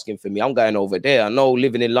Pep's asking for me, I'm going over there. I know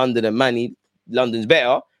living in London and Manny, London's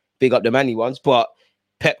better. Big up the Manny ones, but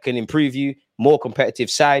Pep can improve you. More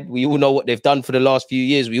competitive side. We all know what they've done for the last few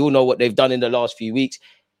years. We all know what they've done in the last few weeks.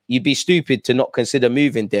 You'd be stupid to not consider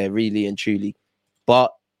moving there, really and truly.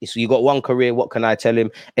 But you got one career. What can I tell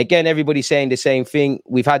him? Again, everybody's saying the same thing.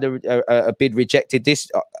 We've had a bid rejected.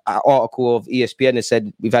 This article of ESPN has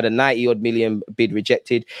said we've had a 90-odd million bid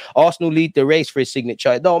rejected. Arsenal lead the race for his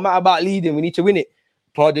signature. It don't matter about leading. We need to win it.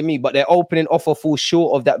 Pardon me, but their opening offer falls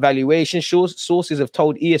short of that valuation. Sources have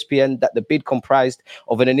told ESPN that the bid comprised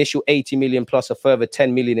of an initial 80 million plus a further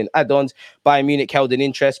 10 million in add-ons. Bayern Munich held an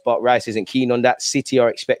interest, but Rice isn't keen on that. City are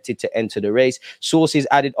expected to enter the race. Sources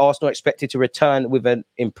added Arsenal are expected to return with an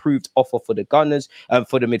improved offer for the Gunners,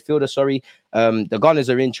 for the midfielder, sorry. The Gunners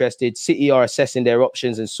are interested. City are assessing their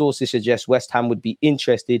options, and sources suggest West Ham would be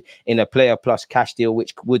interested in a player plus cash deal,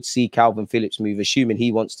 which would see Calvin Phillips move, assuming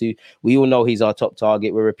he wants to. We all know he's our top target.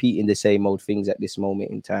 We're repeating the same old things at this moment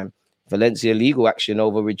in time. Valencia legal action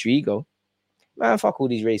over Rodrigo. Man, fuck all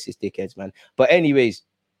these racist dickheads, man. But anyways,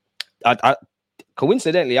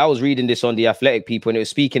 coincidentally, I was reading this on The Athletic, people, and it was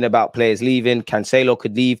speaking about players leaving. Caicedo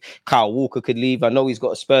could leave. Kyle Walker could leave. I know he's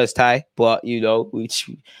got a Spurs tie, but,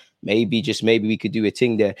 maybe we could do a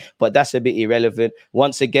thing there. But that's a bit irrelevant.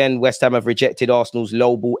 Once again, West Ham have rejected Arsenal's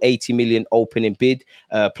lowball 80 million opening bid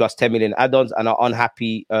plus 10 million add-ons and are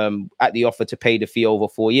unhappy at the offer to pay the fee over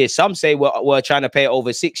 4 years. Some say we're trying to pay it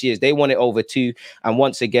over 6 years. They want it over 2. And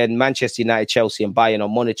once again, Manchester United, Chelsea and Bayern are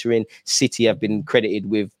monitoring. City have been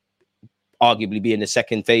credited with arguably being the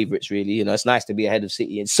second favourites, really. It's nice to be ahead of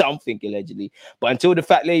City in something, allegedly. But until the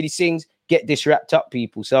fat lady sings, get this wrapped up,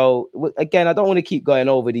 people. So, again, I don't want to keep going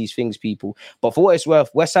over these things, people. But for what it's worth,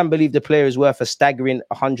 West Ham believe the player is worth a staggering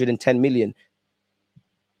 110 million.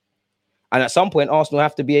 And at some point, Arsenal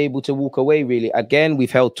have to be able to walk away, really. Again, we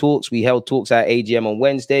held talks at AGM on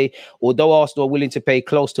Wednesday. Although Arsenal are willing to pay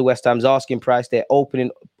close to West Ham's asking price, their opening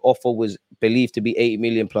offer was believed to be 80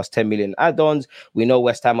 million plus 10 million add-ons. We know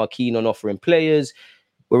West Ham are keen on offering players.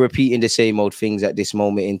 We're repeating the same old things at this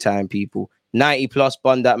moment in time, people. 90 plus,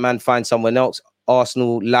 bun that man, find someone else.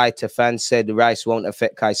 Arsenal lied to fans, said Rice won't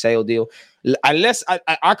affect Caicedo deal. Unless,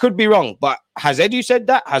 I could be wrong, but has Edu said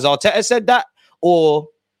that? Has Arteta said that? Or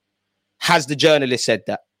has the journalist said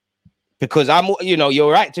that? Because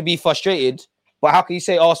you're right to be frustrated, but how can you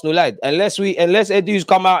say Arsenal lied? Unless Edu's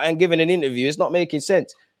come out and given an interview, it's not making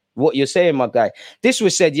sense. What you're saying, my guy. This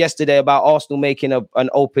was said yesterday about Arsenal making an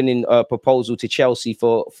opening proposal to Chelsea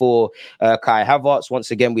for Kai Havertz.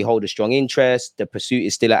 Once again, we hold a strong interest. The pursuit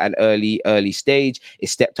is still at an early stage.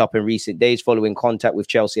 It's stepped up in recent days following contact with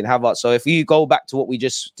Chelsea and Havertz. So if you go back to what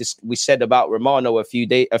we said about Romano a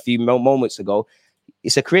few moments ago,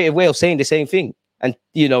 it's a creative way of saying the same thing. And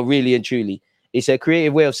really and truly, it's a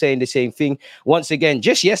creative way of saying the same thing. Once again,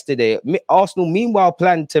 just yesterday, Arsenal, meanwhile,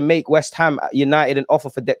 planned to make West Ham United an offer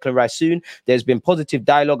for Declan Rice soon. There's been positive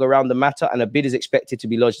dialogue around the matter, and a bid is expected to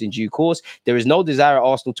be lodged in due course. There is no desire at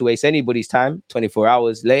Arsenal to waste anybody's time. 24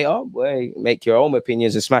 hours later, make your own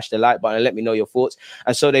opinions and smash the like button and let me know your thoughts.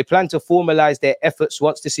 And so they plan to formalize their efforts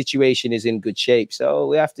once the situation is in good shape. So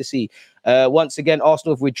we have to see. Once again,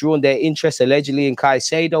 Arsenal have withdrawn their interest allegedly in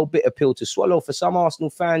Caicedo. Bitter pill to swallow for some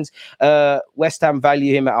Arsenal fans. West Ham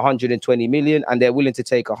value him at 120 million and they're willing to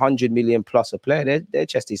take 100 million plus a player. Their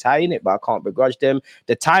chest is high in it, but I can't begrudge them.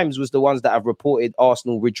 The Times was the ones that have reported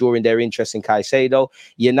Arsenal withdrawing their interest in Caicedo.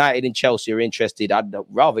 United and Chelsea are interested. I'd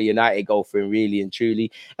rather United go for him, really and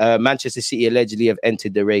truly. Manchester City allegedly have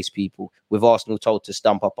entered the race, people, with Arsenal told to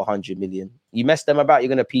stump up 100 million. You mess them about, you're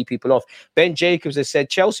going to pee people off. Ben Jacobs has said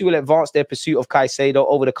Chelsea will advance their pursuit of Caicedo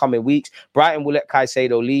over the coming weeks. Brighton will let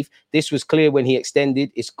Caicedo leave. This was clear when he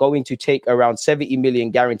extended. It's going to take around 70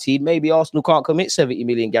 million guaranteed. Maybe Arsenal can't commit 70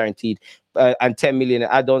 million guaranteed and 10 million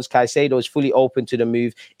add-ons. Caicedo is fully open to the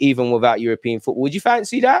move, even without European football. Would you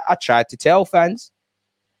fancy that? I tried to tell fans.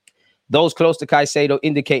 Those close to Caicedo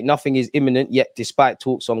indicate nothing is imminent yet, despite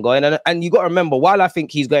talks ongoing. And you got to remember, while I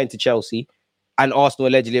think he's going to Chelsea and Arsenal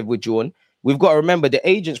allegedly have withdrawn, we've got to remember the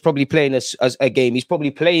agent's probably playing as a game. He's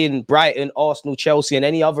probably playing Brighton, Arsenal, Chelsea, and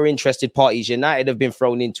any other interested parties. United have been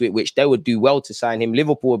thrown into it, which they would do well to sign him.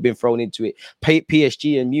 Liverpool have been thrown into it.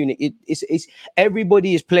 PSG and Munich. It's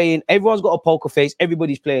everybody is playing. Everyone's got a poker face.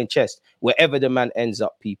 Everybody's playing chess wherever the man ends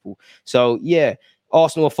up, people. So yeah.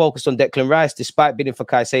 Arsenal are focused on Declan Rice despite bidding for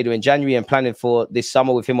Caicedo in January and planning for this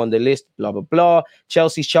summer with him on the list, blah, blah, blah.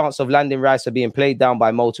 Chelsea's chance of landing Rice are being played down by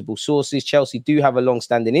multiple sources. Chelsea do have a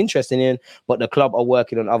long-standing interest in him, but the club are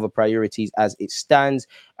working on other priorities as it stands.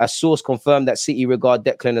 A source confirmed that City regard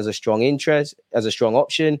Declan as a strong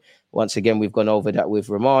option. Once again, we've gone over that with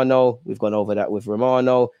Romano.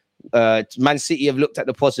 Man City have looked at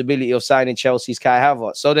the possibility of signing Chelsea's Kai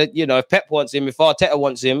Havertz. So that, if Pep wants him, if Arteta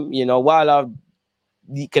wants him, while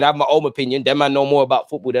you could have my own opinion, them man know more about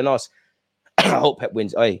football than us. I hope Pep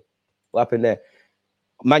wins. Hey, what happened there?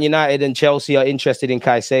 Man United and Chelsea are interested in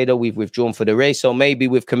Caicedo. We've withdrawn for the race. So maybe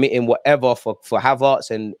we're committing whatever for Havertz.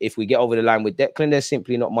 And if we get over the line with Declan, there's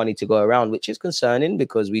simply not money to go around, which is concerning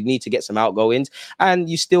because we need to get some outgoings. And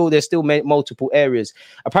there's still multiple areas.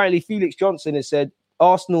 Apparently, Felix Johnson has said,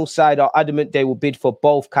 Arsenal side are adamant they will bid for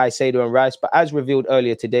both Caicedo and Rice, but as revealed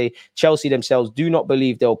earlier today, Chelsea themselves do not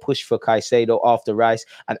believe they'll push for Caicedo after Rice.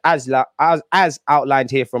 And as outlined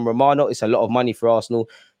here from Romano, it's a lot of money for Arsenal.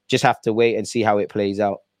 Just have to wait and see how it plays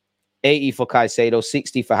out. 80 for Caicedo,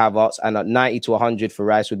 60 for Havertz, and at 90 to 100 for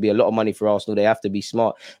Rice would be a lot of money for Arsenal. They have to be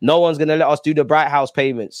smart. No one's going to let us do the Bright House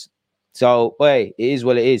payments. So, it is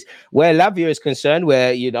what it is. Where Lavia is concerned,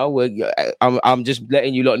 I'm just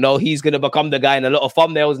letting you lot know he's going to become the guy in a lot of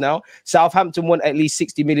thumbnails now. Southampton want at least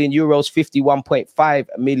 60 million euros, 51.5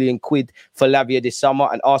 million quid for Lavia this summer,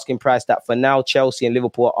 and asking price that for now Chelsea and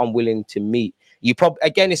Liverpool are unwilling to meet.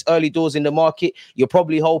 Again, it's early doors in the market. You're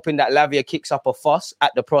probably hoping that Lavia kicks up a fuss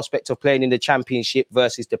at the prospect of playing in the Championship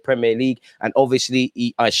versus the Premier League. And obviously,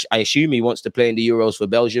 I assume he wants to play in the Euros for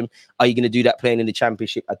Belgium. Are you going to do that playing in the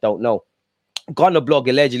Championship? I don't know. Gunner blog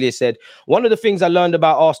allegedly said, one of the things I learned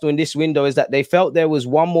about Arsenal in this window is that they felt there was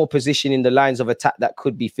one more position in the lines of attack that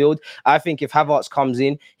could be filled. I think if Havertz comes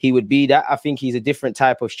in, he would be that. I think he's a different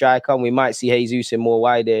type of striker, and we might see Jesus in more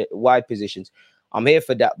wide positions. I'm here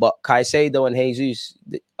for that, but Caicedo and Jesus,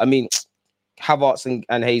 Havertz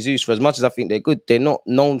and Jesus, for as much as I think they're good, they're not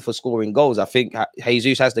known for scoring goals. I think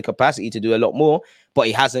Jesus has the capacity to do a lot more, but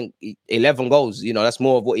he hasn't 11 goals. That's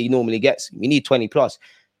more of what he normally gets. We need 20 plus.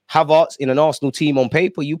 Havertz in an Arsenal team on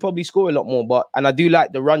paper, you probably score a lot more. And I do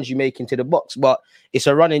like the runs you make into the box, but it's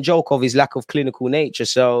a running joke of his lack of clinical nature.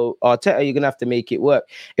 So Arteta, you're going to have to make it work.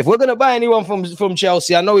 If we're going to buy anyone from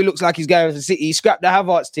Chelsea, I know he looks like he's going for City. Scrap the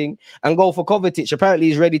Havertz thing and go for Kovacic. Apparently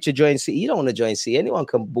he's ready to join City. You don't want to join City. Anyone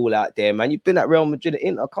can ball out there, man. You've been at Real Madrid and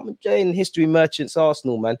Inter. Come and join History Merchants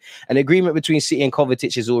Arsenal, man. An agreement between City and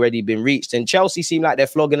Kovacic has already been reached. And Chelsea seem like they're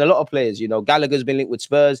flogging a lot of players. Gallagher's been linked with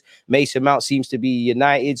Spurs. Mason Mount seems to be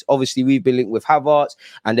United's. Obviously, we've been linked with Havertz.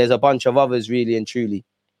 And there's a bunch of others, really and truly.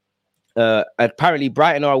 Apparently,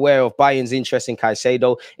 Brighton are aware of Bayern's interest in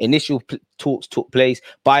Caicedo. Initial talks took place.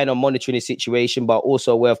 Bayern are monitoring the situation, but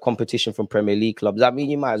also aware of competition from Premier League clubs. I mean,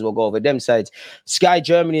 you might as well go over them sides. Sky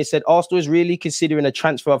Germany has said Arsenal is really considering a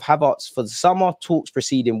transfer of Havertz for the summer. Talks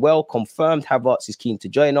proceeding well. Confirmed Havertz is keen to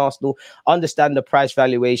join Arsenal. Understand the price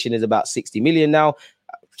valuation is about 60 million now.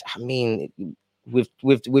 I mean,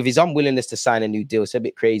 with his unwillingness to sign a new deal, it's a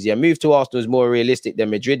bit crazy. A move to Arsenal is more realistic than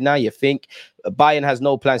Madrid now, you think. Bayern has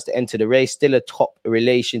no plans to enter the race. Still a top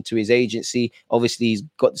relation to his agency. Obviously, he's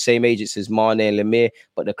got the same agents as Mane and Lemire,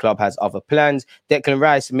 but the club has other plans. Declan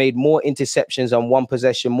Rice made more interceptions on one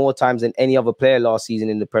possession more times than any other player last season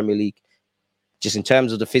in the Premier League. Just in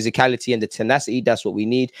terms of the physicality and the tenacity, that's what we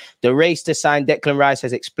need. The race to sign Declan Rice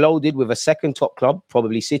has exploded with a second top club,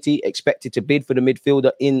 probably City, expected to bid for the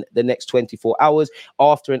midfielder in the next 24 hours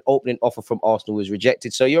after an opening offer from Arsenal was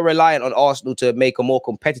rejected. So you're reliant on Arsenal to make a more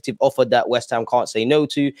competitive offer that West Ham can't say no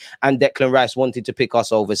to. And Declan Rice wanted to pick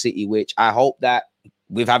us over City, which I hope that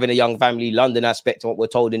with having a young family, London aspect and what we're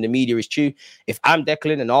told in the media is true. If I'm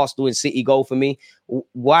Declan and Arsenal and City go for me,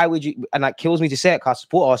 why would you, and that kills me to say it because I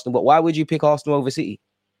support Arsenal, but why would you pick Arsenal over City?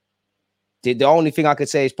 The only thing I could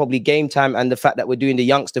say is probably game time and the fact that we're doing the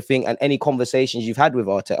youngster thing and any conversations you've had with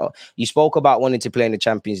Arteta. You spoke about wanting to play in the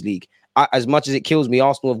Champions League. As much as it kills me,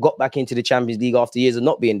 Arsenal have got back into the Champions League after years of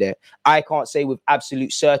not being there. I can't say with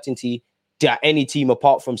absolute certainty that any team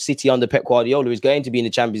apart from City under Pep Guardiola is going to be in the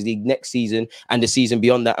Champions League next season and the season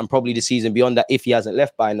beyond that, and probably the season beyond that if he hasn't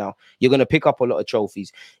left by now. You're going to pick up a lot of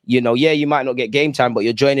trophies. You know, yeah, you might not get game time, but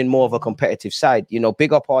you're joining more of a competitive side. You know,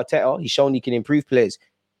 big up Arteta. He's shown he can improve players.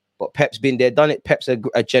 But Pep's been there, done it. Pep's a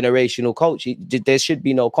generational coach. There should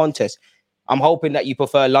be no contest. I'm hoping that you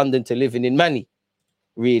prefer London to living in Manny,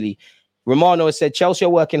 really. Romano has said, Chelsea are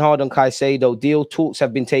working hard on Caicedo deal. Talks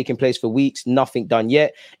have been taking place for weeks. Nothing done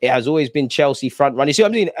yet. It has always been Chelsea front runners. You see what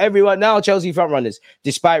I'm saying? Everyone now, Chelsea front runners.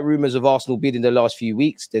 Despite rumours of Arsenal bid in the last few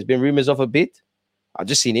weeks, there's been rumours of a bid. I've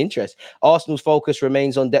just seen interest. Arsenal's focus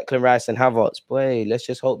remains on Declan Rice and Havertz. Boy, let's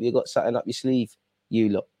just hope you got something up your sleeve, you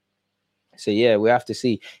lot. So, yeah, we have to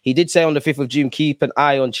see. He did say on the 5th of June, keep an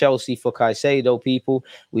eye on Chelsea for Caicedo, people.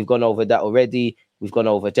 We've gone over that already.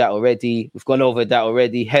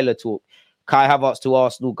 Hella talk. Kai Havertz to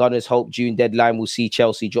Arsenal. Gunners hope June deadline will see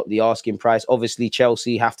Chelsea drop the asking price. Obviously,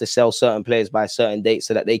 Chelsea have to sell certain players by a certain date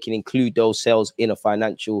so that they can include those sales in their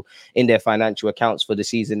financial accounts for the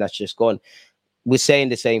season that's just gone. We're saying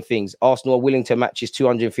the same things. Arsenal are willing to match his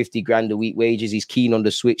 250 grand a week wages. He's keen on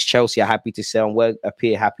the switch. Chelsea are happy to sell and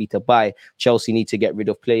appear happy to buy. Chelsea need to get rid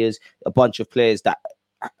of players. A bunch of players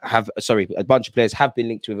have been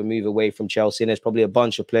linked with a move away from Chelsea, and there's probably a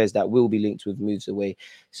bunch of players that will be linked with moves away.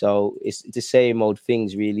 So it's the same old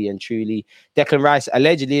things, really and truly. Declan Rice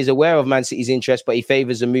allegedly is aware of Man City's interest, but he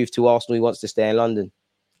favours a move to Arsenal. He wants to stay in London.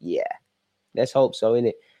 Yeah, let's hope so,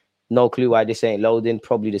 innit? No clue why this ain't loading.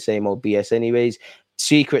 Probably the same old BS anyways.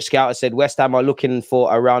 Secret Scout said West Ham are looking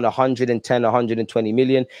for around 110, 120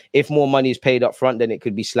 million. If more money is paid up front, then it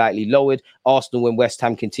could be slightly lowered. Arsenal and West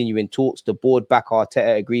Ham continue in talks. The board back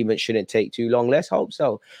Arteta agreement shouldn't take too long. Let's hope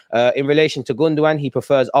so. In relation to Gundogan, he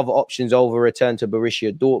prefers other options over return to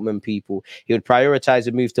Borussia Dortmund, people. He would prioritize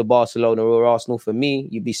a move to Barcelona or Arsenal. For me,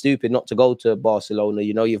 you'd be stupid not to go to Barcelona.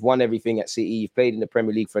 You know, you've won everything at City. You've played in the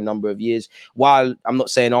Premier League for a number of years. While I'm not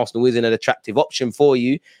saying Arsenal isn't an attractive option for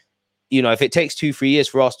you, you know, if it takes 2-3 years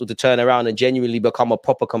for Arsenal to turn around and genuinely become a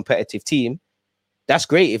proper competitive team, that's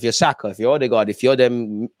great. If you're Saka, if you're Odegaard, if you're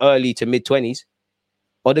them early to mid-20s,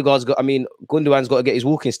 Gundogan's got to get his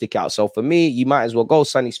walking stick out. So for me, you might as well go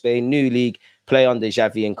sunny Spain, new league, play under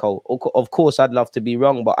Xavi and Cole. Of course, I'd love to be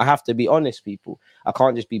wrong, but I have to be honest, people. I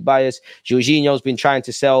can't just be biased. Jorginho's been trying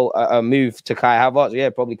to sell a move to Kai Havertz. Yeah,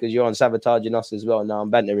 probably because you're on sabotaging us as well. Now I'm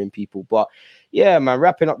bantering people. But yeah, man,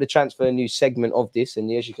 wrapping up the transfer news segment of this. And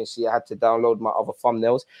as you can see, I had to download my other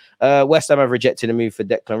thumbnails. West Ham have rejected a move for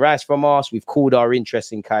Declan Rice from us. We've called our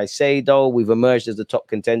interest in Caicedo. We've emerged as the top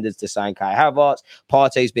contenders to sign Kai Havertz.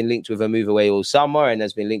 Partey's been linked with a move away all summer and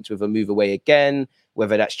has been linked with a move away again.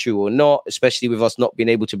 Whether that's true or not, especially with us not being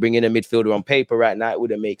able to bring in a midfielder on paper right now, it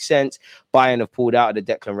wouldn't make sense. Bayern have pulled out of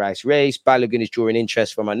the Declan Rice race. Balogun is drawing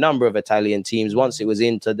interest from a number of Italian teams. Once it was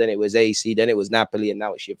Inter, then it was AC, then it was Napoli, and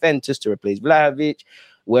now it's Juventus to replace Vlahovic.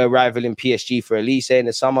 We're rivaling PSG for Elise in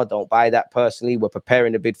the summer. Don't buy that personally. We're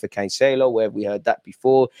preparing a bid for Cancelo, where we heard that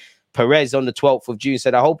before. Perez on the 12th of June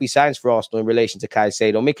said, I hope he signs for Arsenal in relation to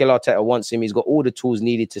Caicedo. Mikel Arteta wants him. He's got all the tools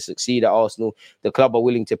needed to succeed at Arsenal. The club are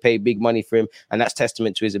willing to pay big money for him, and that's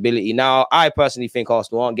testament to his ability. Now, I personally think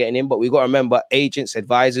Arsenal aren't getting him, but we've got to remember agents,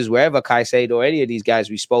 advisors, wherever Caicedo or any of these guys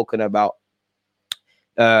we've spoken about,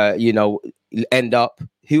 end up.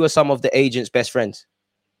 Who are some of the agents' best friends?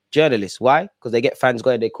 Journalists. Why? Because they get fans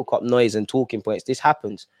going, they cook up noise and talking points. This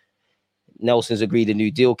happens. Nelson's agreed a new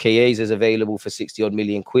deal. Caicedo is available for 60 odd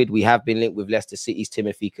million quid. We have been linked with Leicester City's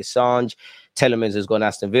Timothy Castagne. Telemans has gone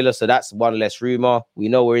Aston Villa, so that's one less rumour. We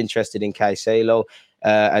know we're interested in Caicedo,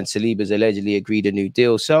 and Saliba's allegedly agreed a new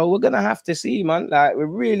deal. So we're going to have to see, man. Like, we're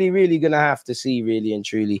really, really going to have to see, really and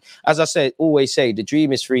truly. As I said, always say, the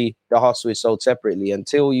dream is free, the hustle is sold separately.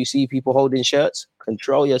 Until you see people holding shirts,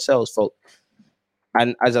 control yourselves, folks.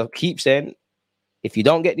 And as I keep saying, if you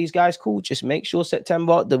don't get these guys, cool. Just make sure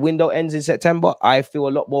the window ends in September. I feel a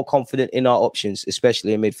lot more confident in our options,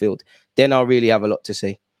 especially in midfield. Then I'll really have a lot to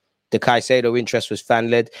say. The Caicedo interest was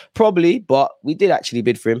fan-led. Probably, but we did actually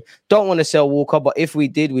bid for him. Don't want to sell Walker, but if we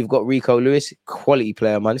did, we've got Rico Lewis. Quality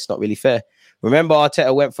player, man. It's not really fair. Remember,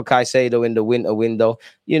 Arteta went for Caicedo in the winter window.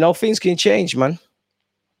 You know, things can change, man.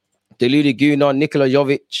 Deluded Gunnar, Nikola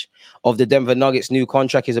Jovic of the Denver Nuggets new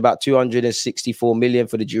contract is about 264 million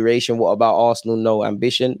for the duration. What about Arsenal? No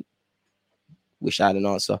ambition. Wish I had an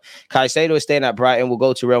answer. Caicedo is staying at Brighton. We'll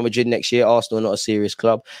go to Real Madrid next year. Arsenal not a serious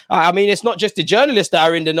club. I mean, it's not just the journalists that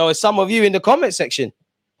are in the know. It's some of you in the comment section.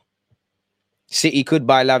 City could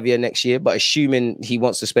buy Lavia next year, but assuming he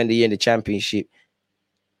wants to spend a year in the Championship.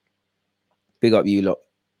 Big up you lot.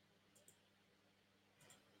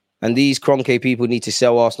 And these Kroenke people need to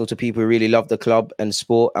sell Arsenal to people who really love the club and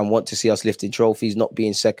sport and want to see us lifting trophies, not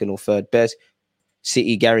being second or third best.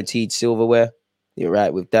 City guaranteed silverware. You're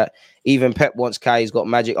right with that. Even Pep wants Kai. He's got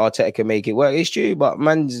magic. Arteta can make it work. It's true, but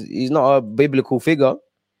he's not a biblical figure.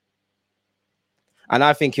 And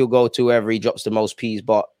I think he'll go to wherever he drops the most P's,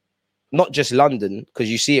 but not just London,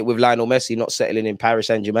 because you see it with Lionel Messi not settling in Paris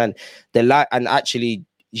Saint-Germain. And actually,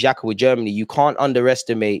 Xhaka with Germany, you can't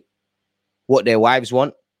underestimate what their wives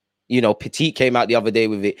want. You know, Petit came out the other day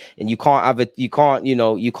with it, and you can't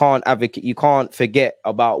forget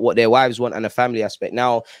about what their wives want and the family aspect.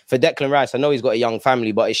 Now, for Declan Rice, I know he's got a young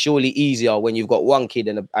family, but it's surely easier when you've got one kid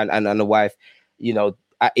and a wife, you know,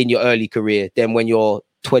 in your early career than when you're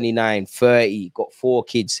 29, 30, got 4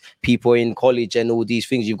 kids, people in college and all these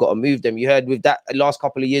things. You've got to move them. You heard with that last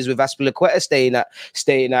couple of years with Aspilicueta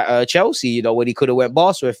staying at Chelsea, you know, when he could have went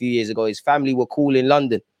Barca a few years ago. His family were cool in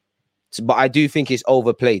London. But I do think it's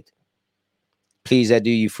overplayed. Please, Edu,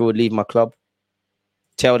 you fraud, leave my club.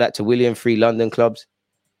 Tell that to William, 3 London clubs.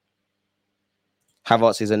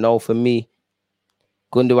 Havertz is a no for me.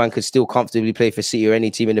 Gundogan could still comfortably play for City or any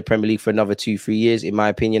team in the Premier League for another 2-3 years. In my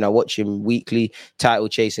opinion, I watch him weekly. Title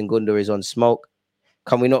chasing Gundogan is on smoke.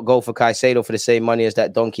 Can we not go for Caicedo for the same money as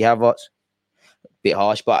that donkey Havertz? Bit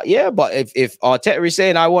harsh, but yeah. But if Arteta is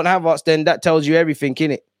saying I want Havertz, then that tells you everything,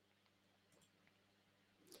 innit?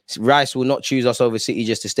 Rice will not choose us over City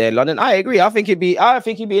just to stay in London. I agree. I think he'd be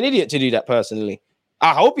an idiot to do that personally.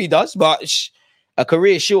 I hope he does, but a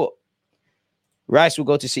career short. Rice will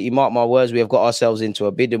go to City. Mark my words. We have got ourselves into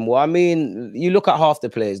a bidding war. I mean, you look at half the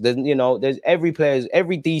players. There's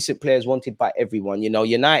every decent player is wanted by everyone. You know,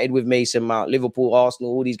 United with Mason Mount, Liverpool,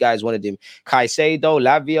 Arsenal, all these guys wanted him. Caicedo,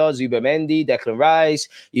 Lavia, Zubamendi, Declan Rice.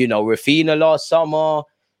 You know, Rafinha last summer.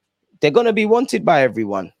 They're gonna be wanted by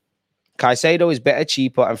everyone. Caicedo is better,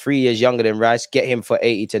 cheaper, and 3 years younger than Rice. Get him for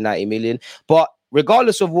 80 to 90 million. But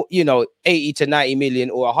regardless of what, 80 to 90 million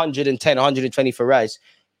or 110, 120 for Rice,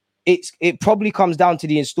 it probably comes down to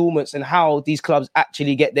the installments and how these clubs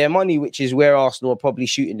actually get their money, which is where Arsenal are probably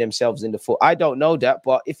shooting themselves in the foot. I don't know that,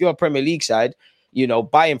 but if you're a Premier League side,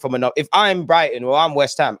 buying from another, if I'm Brighton or I'm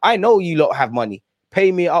West Ham, I know you lot have money.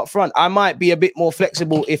 Pay me up front. I might be a bit more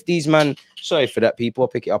flexible if these sorry for that, people. I'll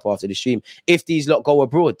pick it up after the stream. If these lot go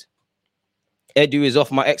abroad. Edu is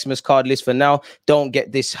off my Xmas card list for now. Don't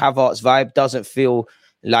get this Havertz vibe. Doesn't feel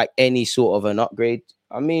like any sort of an upgrade.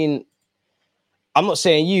 I mean, I'm not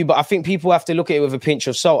saying you, but I think people have to look at it with a pinch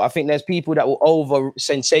of salt. I think there's people that will over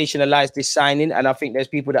sensationalize this signing, and I think there's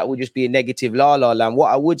people that will just be a negative la la land.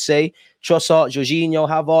 What I would say, Trossard, Jorginho,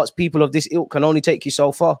 Havertz, people of this ilk can only take you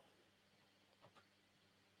so far.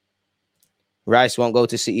 Rice won't go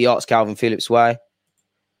to City. Arts Calvin Phillips. Why?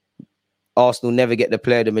 Arsenal never get the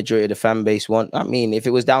player the majority of the fan base want. I mean, if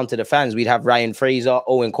it was down to the fans, we'd have Ryan Fraser,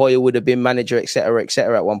 Owen Coyle would have been manager, etc.,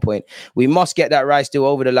 at one point. We must get that Rice deal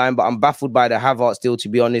over the line, but I'm baffled by the Havertz deal, to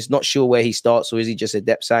be honest. Not sure where he starts, or is he just a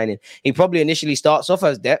depth signing? He probably initially starts off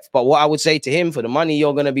as depth, but what I would say to him, for the money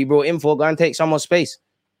you're going to be brought in for, go and take someone's space.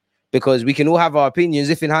 Because we can all have our opinions.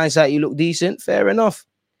 If in hindsight you look decent, fair enough.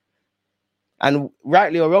 And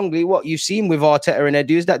rightly or wrongly, what you've seen with Arteta and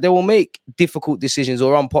Edu is that they will make difficult decisions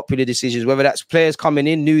or unpopular decisions, whether that's players coming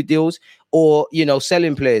in, new deals, or,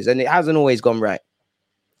 selling players. And it hasn't always gone right.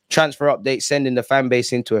 Transfer updates, sending the fan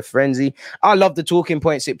base into a frenzy. I love the talking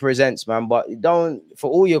points it presents, man. But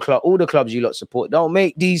for all the clubs you lot support, don't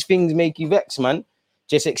make these things make you vex, man.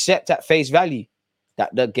 Just accept at face value.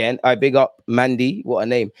 That again, I big up Mandy. What a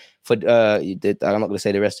name. I'm not going to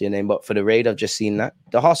say the rest of your name, but for the raid, I've just seen that.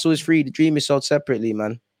 The hustle is free. The dream is sold separately,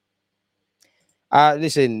 man.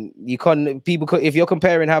 Listen, if you're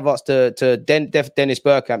comparing Havertz to Dennis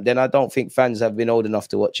Bergkamp, then I don't think fans have been old enough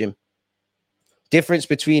to watch him. Difference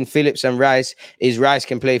between Phillips and Rice is Rice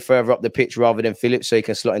can play further up the pitch rather than Phillips, so he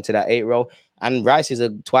can slot into that 8 role. And Rice is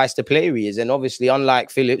twice the player he is. And obviously, unlike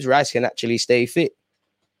Phillips, Rice can actually stay fit.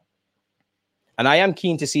 And I am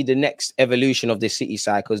keen to see the next evolution of this City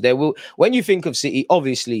side, because when you think of City,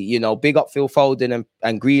 obviously, big up Phil Foden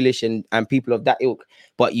and Grealish and people of that ilk.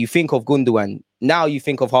 But you think of Gundogan. Now you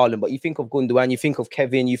think of Haaland, but you think of Gundogan, you think of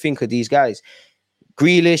Kevin, you think of these guys.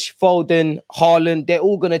 Grealish, Foden, Haaland, they're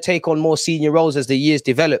all going to take on more senior roles as the years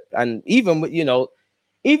develop. And even with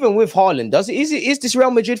Haaland, is this Real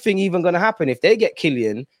Madrid thing even going to happen? If they get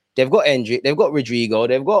Kylian, they've got Endrick, they've got Rodrigo,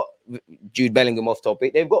 they've got Jude Bellingham off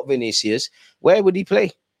topic, they've got Vinicius. Where would he play?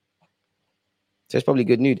 So it's probably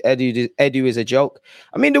good news. Edu is a joke.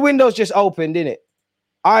 I mean, the window's just opened, innit?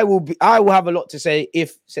 I will have a lot to say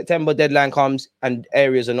if September deadline comes and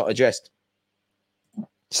areas are not addressed.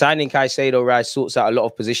 Signing Caicedo Rice sorts out a lot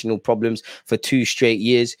of positional problems for 2 straight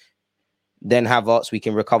years. then Havertz, we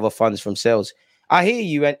can recover funds from sales. I hear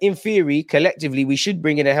you, and in theory, collectively, we should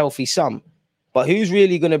bring in a healthy sum. But who's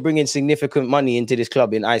really going to bring in significant money into this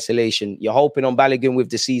club in isolation? You're hoping on Balogun with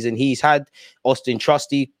the season he's had. Austin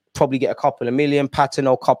Trusty probably get a couple of million.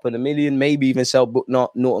 Patino, couple of million. Maybe even sell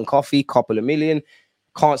Norton Coffee, couple of million.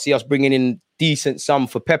 Can't see us bringing in decent sum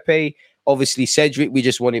for Pepe. Obviously, Cedric, we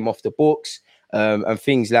just want him off the books and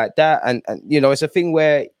things like that. And it's a thing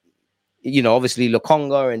where, obviously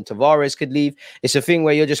Lokonga and Tavares could leave. It's a thing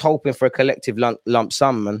where you're just hoping for a collective lump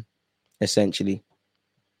sum, man, essentially.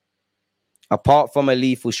 Apart from a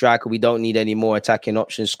lethal striker, we don't need any more attacking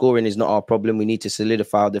options. Scoring is not our problem. We need to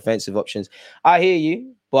solidify our defensive options. I hear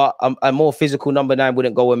you, but a more physical number 9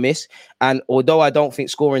 wouldn't go amiss. And although I don't think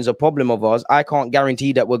scoring is a problem of ours, I can't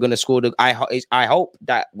guarantee that we're going to score. I hope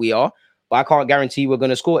that we are, but I can't guarantee we're going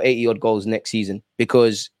to score 80-odd goals next season,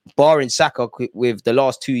 because barring Saka with the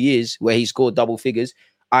last 2 years where he scored double figures,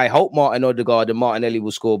 I hope Martin Odegaard and Martinelli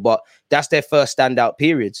will score, but that's their first standout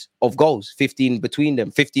periods of goals, 15 between them,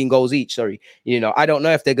 15 goals each, sorry. I don't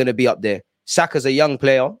know if they're going to be up there. Saka's a young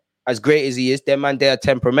player, as great as he is. They are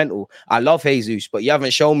temperamental. I love Jesus, but you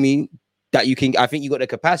haven't shown me that you can. I think you got the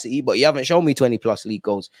capacity, but you haven't shown me 20+ league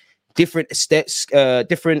goals. Different steps,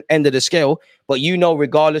 different end of the scale, but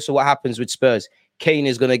regardless of what happens with Spurs, Kane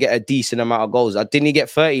is going to get a decent amount of goals. Didn't he get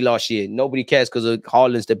 30 last year? Nobody cares because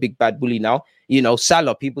Haaland's the big bad bully now.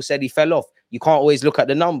 Salah, people said he fell off. You can't always look at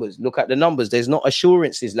the numbers. Look at the numbers. There's not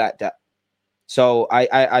assurances like that. So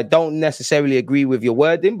I don't necessarily agree with your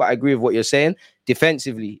wording, but I agree with what you're saying.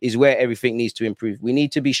 Defensively is where everything needs to improve. We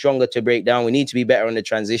need to be stronger to break down. We need to be better on the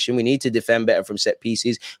transition. We need to defend better from set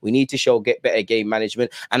pieces. We need to get better game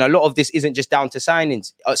management. And a lot of this isn't just down to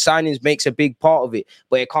signings. Signings makes a big part of it,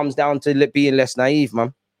 but it comes down to being less naive,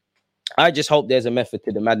 man. I just hope there's a method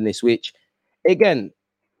to the madness, which, again,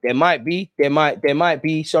 there might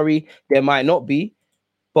not be.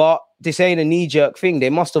 But this ain't a knee-jerk thing. They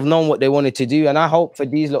must have known what they wanted to do. And I hope for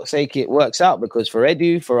these lot's sake it works out, because for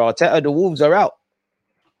Edu, for Arteta, the Wolves are out.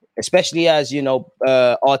 Especially as,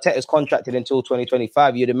 Arteta's contracted until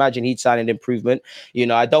 2025. You'd imagine he'd sign an improvement.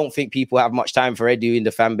 I don't think people have much time for Edu in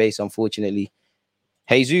the fan base, unfortunately.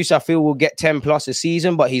 Jesus, I feel, will get 10+ a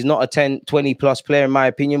season, but he's not a 20+ player in my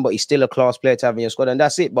opinion, but he's still a class player to have in your squad. And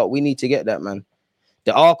that's it. But we need to get that, man.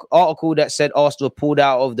 The article that said Arsenal pulled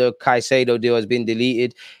out of the Caicedo deal has been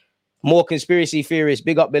deleted. More conspiracy theorists,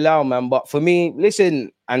 big up Bilal, man. But for me,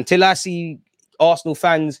 listen, until I see Arsenal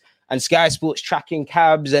fans and Sky Sports tracking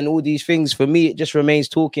cabs and all these things, for me, it just remains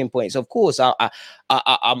talking points. Of course,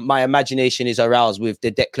 my imagination is aroused with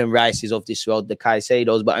the Declan Rices of this world, the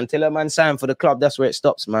Caicedos. But until a man signs for the club, that's where it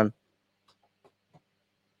stops, man.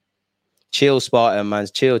 Chill, Spartan, man.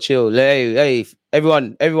 Chill. Hey,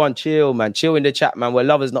 everyone, chill, man. Chill in the chat, man. We're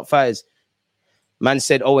lovers, not fighters. Man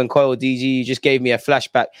said, Owen Coyle, DG, you just gave me a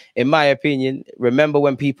flashback. In my opinion, remember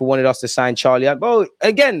when people wanted us to sign Charlie? Bro,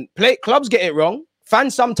 again, clubs get it wrong.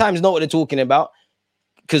 Fans sometimes know what they're talking about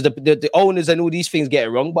because the owners and all these things get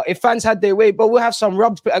it wrong. But if fans had their way, but we'll have some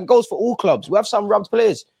rubbed, and goes for all clubs. We'll have some rubbed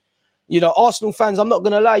players. Arsenal fans, I'm not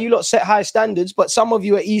going to lie, you lot set high standards, but some of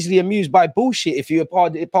you are easily amused by bullshit, if you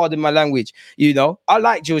pardon my language. I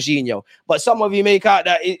like Jorginho, but some of you make out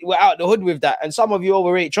that we're out the hood with that, and some of you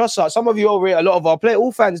overrate Trossard, some of you overrate a lot of our players.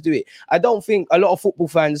 All fans do it. I don't think a lot of football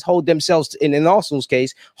fans hold themselves, in Arsenal's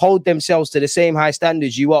case, hold themselves to the same high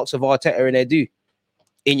standards you ask of Arteta and Edu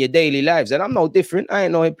in your daily lives, and I'm no different. I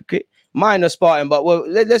ain't no hypocrite. Mine are Spartan, but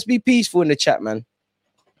let's be peaceful in the chat, man.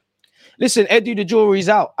 Listen, Edu, the jury's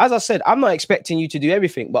out. As I said, I'm not expecting you to do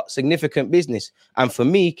everything, but significant business. And for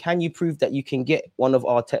me, can you prove that you can get one of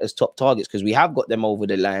Arteta's top targets? Because we have got them over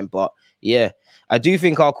the line. But yeah, I do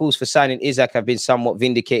think our calls for signing Isaac have been somewhat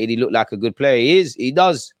vindicated. He looked like a good player. He is. He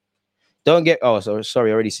does. Don't get... Oh,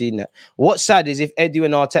 sorry, already seen that. What's sad is if Edu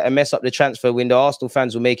and Arteta mess up the transfer window, Arsenal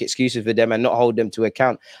fans will make excuses for them and not hold them to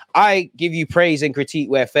account. I give you praise and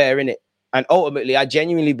critique where fair, innit? And ultimately, I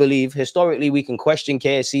genuinely believe, historically, we can question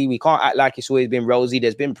KSC. We can't act like it's always been rosy.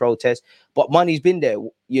 There's been protests, but money's been there.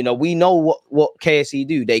 We know what KSC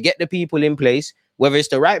do. They get the people in place. Whether it's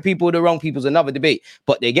the right people or the wrong people is another debate.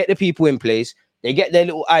 But they get the people in place. They get their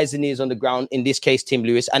little eyes and ears on the ground, in this case, Tim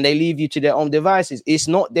Lewis, and they leave you to their own devices. It's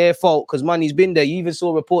not their fault because money's been there. You even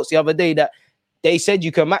saw reports the other day that they said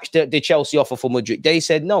you can match the Chelsea offer for Mudryk. They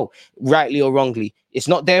said no, rightly or wrongly. It's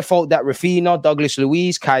not their fault that Rafinha, Douglas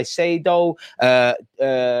Luiz, Caicedo,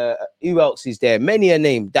 who else is there? Many a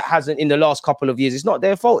name that hasn't in the last couple of years. It's not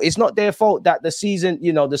their fault. It's not their fault that the season,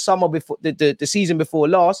 the summer before, the season before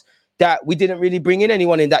last, that we didn't really bring in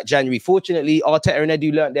anyone in that January. Fortunately, Arteta and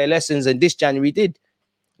Edu learnt their lessons, and this January did,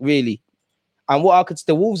 really. And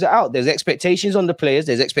the Wolves are out. There's expectations on the players.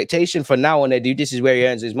 There's expectation for now on Edu. This is where he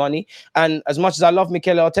earns his money. And as much as I love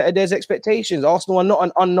Mikel Arteta, there's expectations. Arsenal are not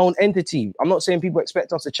an unknown entity. I'm not saying people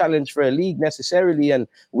expect us to challenge for a league necessarily and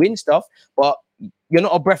win stuff, but you're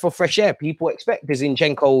not a breath of fresh air. People expect the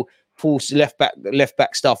Zinchenko false left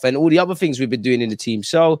back stuff and all the other things we've been doing in the team.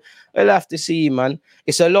 So we'll have to see, man.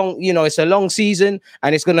 It's a long season,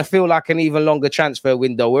 and it's going to feel like an even longer transfer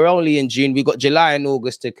window. We're only in June. We've got July and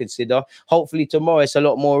August to consider. Hopefully tomorrow it's a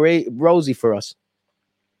lot more rosy for us.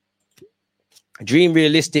 Dream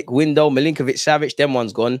realistic window. Milinkovic-Savic, them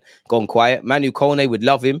one's gone quiet. Manu Kone would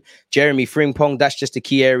love him. Jeremy Frimpong, that's just the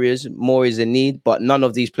key areas. More is a need, but none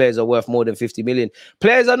of these players are worth more than 50 million.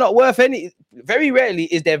 Players are not worth any. Very rarely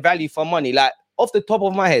is there value for money. Like off the top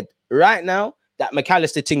of my head, right now, that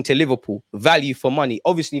McAllister thing to Liverpool, value for money.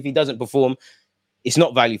 Obviously, if he doesn't perform, it's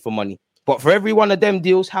not value for money. But for every one of them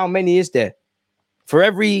deals, how many is there? For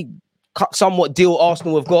every somewhat deal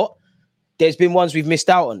Arsenal have got, there's been ones we've missed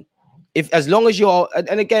out on. As long as you're,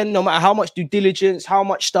 and again, no matter how much due diligence, how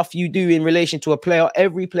much stuff you do in relation to a player,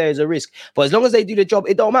 every player is a risk. But as long as they do the job,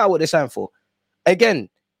 it don't matter what they sign for. Again,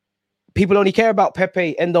 people only care about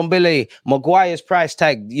Pepe, Ndombele, Maguire's price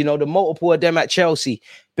tag, the multiple of them at Chelsea,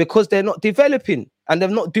 because they're not developing and they're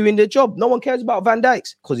not doing their job. No one cares about Van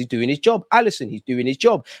Dijk because he's doing his job. Alisson, he's doing his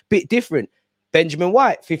job. Bit different. Benjamin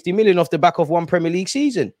White, 50 million off the back of one Premier League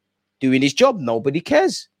season. Doing his job. Nobody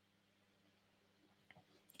cares.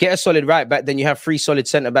 Get a solid right back, then you have 3 solid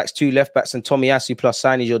centre backs, 2 left backs, and Tomiyasu plus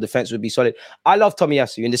signage. Your defense would be solid. I love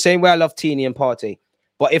Tomiyasu in the same way I love Tini and Partey.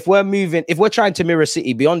 But if we're trying to mirror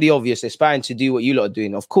City beyond the obvious, aspiring to do what you lot are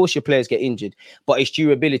doing, of course your players get injured, but it's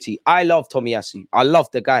durability. I love Tomiyasu. I love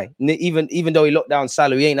the guy. Even though he locked down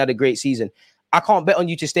Salah, he ain't had a great season. I can't bet on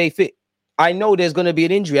you to stay fit. I know there's going to be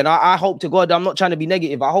an injury, and I hope to God, I'm not trying to be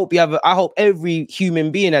negative. I hope every human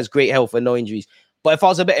being has great health and no injuries. But if I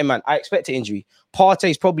was a betting man, I expect an injury.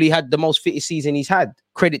 Partey's probably had the most fittest season he's had.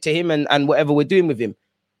 Credit to him and whatever we're doing with him.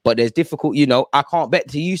 But there's difficult, I can't bet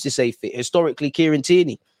to use to say fit. Historically, Kieran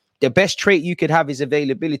Tierney, the best trait you could have is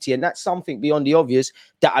availability. And that's something beyond the obvious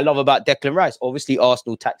that I love about Declan Rice. Obviously,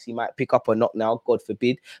 Arsenal taxi might pick up or not now, God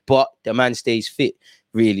forbid. But the man stays fit,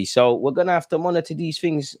 really. So we're going to have to monitor these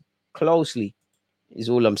things closely, is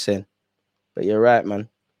all I'm saying. But you're right, man.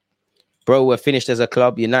 Bro, we're finished as a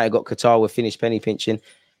club. United got Qatar. We're finished penny pinching.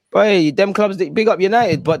 But hey, them clubs, they big up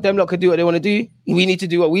United, but them lot can do what they want to do. We need to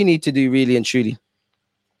do what we need to do, really and truly.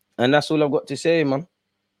 And that's all I've got to say, man.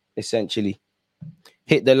 Essentially.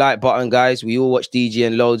 Hit the like button, guys. We all watch DG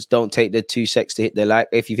and loads. Don't take the 2 seconds to hit the like.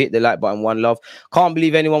 If you've hit the like button, one love. Can't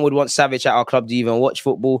believe anyone would want Savage at our club to even watch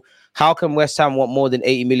football. How can West Ham want more than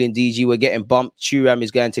 80 million DG? We're getting bumped. Thuram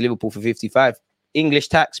is going to Liverpool for 55. English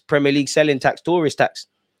tax, Premier League selling tax, tourist tax.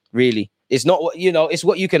 Really. It's not what, it's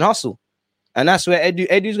what you can hustle. And that's where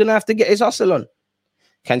Edu's going to have to get his hustle on.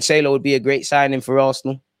 Caicedo would be a great signing for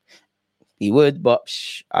Arsenal. He would, but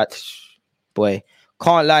boy,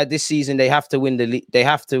 can't lie. This season they have to win the league. They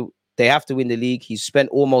have to win the league. He's spent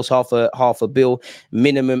almost half a bill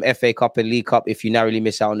minimum FA Cup and League Cup if you narrowly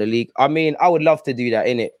miss out on the league. I mean, I would love to do that,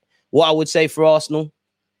 innit? What I would say for Arsenal,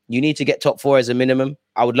 you need to get top 4 as a minimum.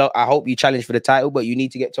 I hope you challenge for the title, but you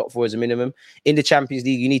need to get top 4 as a minimum. In the Champions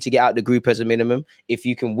League, you need to get out the group as a minimum. If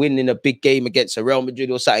you can win in a big game against a Real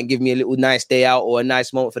Madrid or something, give me a little nice day out or a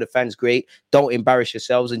nice moment for the fans, great. Don't embarrass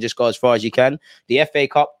yourselves and just go as far as you can. The FA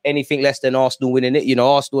Cup, anything less than Arsenal winning it.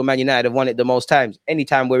 Arsenal and Man United have won it the most times.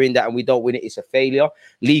 Anytime we're in that and we don't win it, it's a failure.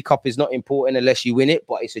 League Cup is not important unless you win it,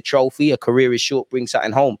 but it's a trophy. A career is short, bring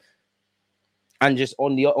something home. And just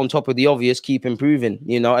on top of the obvious, keep improving.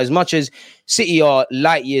 As much as City are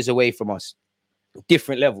light years away from us,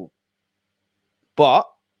 different level. But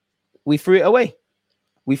we threw it away.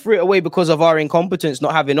 We threw it away because of our incompetence,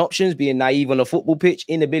 not having options, being naive on a football pitch,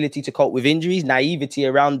 inability to cope with injuries, naivety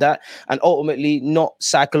around that, and ultimately not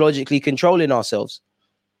psychologically controlling ourselves.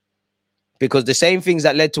 Because the same things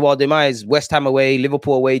that led to our demise, West Ham away,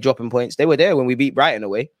 Liverpool away, dropping points, they were there when we beat Brighton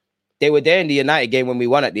away. They were there in the United game when we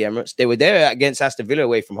won at the Emirates. They were there against Aston Villa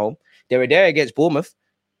away from home. They were there against Bournemouth.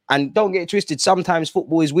 And don't get it twisted. Sometimes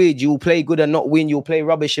football is weird. You'll play good and not win. You'll play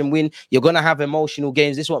rubbish and win. You're going to have emotional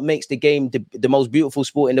games. This is what makes the game the most beautiful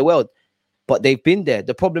sport in the world. But they've been there.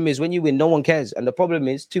 The problem is when you win, no one cares. And the problem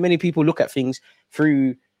is too many people look at things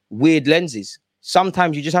through weird lenses.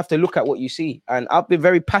 Sometimes you just have to look at what you see. And I've been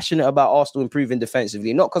very passionate about Arsenal improving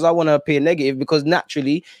defensively. Not because I want to appear negative, because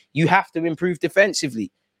naturally you have to improve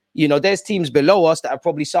defensively. There's teams below us that have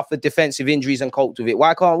probably suffered defensive injuries and coped with it.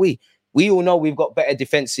 Why can't we? We all know we've got better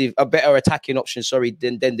attacking options,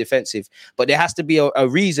 than defensive. But there has to be a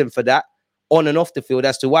reason for that on and off the field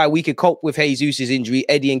as to why we could cope with Jesus' injury,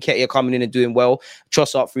 Eddie and Ketty are coming in and doing well,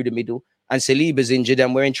 Trossard through the middle, and Saliba's injured,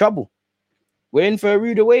 and we're in trouble. We're in for a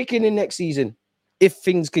rude awakening next season. If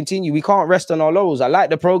things continue, we can't rest on our laurels. I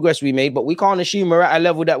like the progress we made, but we can't assume we're at a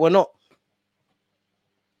level that we're not.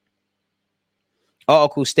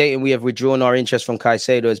 Article stating we have withdrawn our interest from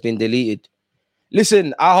Caicedo has been deleted.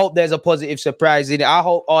 Listen, I hope there's a positive surprise in it. I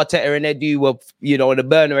hope Arteta and Edu were, on the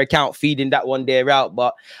burner account feeding that one day out.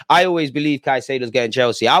 But I always believe Caicedo's getting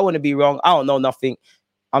Chelsea. I want to be wrong. I don't know nothing.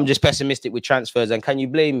 I'm just pessimistic with transfers. And can you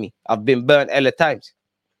blame me? I've been burnt hella times.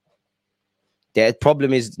 The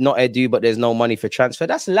problem is not Edu, but there's no money for transfer.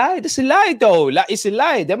 That's a lie. That's a lie, though. Like, it's a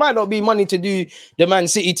lie. There might not be money to do the Man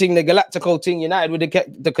City thing, the Galactico thing, United with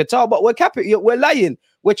the Qatar, but we're lying.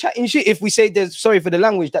 We're chatting shit if we say there's, sorry for the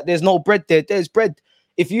language, that there's no bread there. There's bread.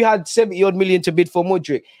 If you had 70-odd million to bid for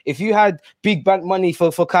Mudryk, if you had big bank money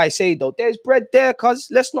for Caicedo, there's bread there, cuz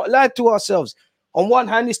let's not lie to ourselves. On one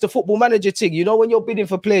hand, it's the football manager thing. When you're bidding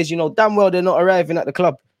for players, damn well they're not arriving at the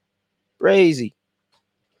club. Crazy.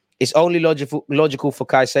 It's only logical for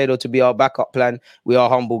Caicedo to be our backup plan. We are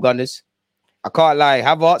humble gunners. I can't lie.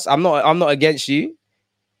 Havertz, I'm not against you.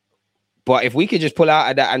 But if we could just pull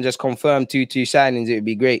out of that and just confirm 2-2 signings, it would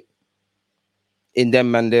be great. In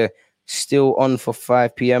them, man, they're still on for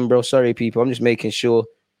 5 p.m, bro. Sorry, people. I'm just making sure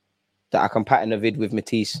that I can pattern a vid with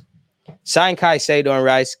Matisse. Sign Caicedo and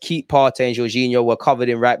Rice. Keep Partey and Jorginho. We're covered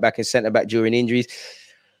in right back and centre back during injuries.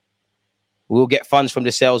 We'll get funds from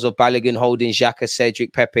the sales of Balogun, Holding, Xhaka,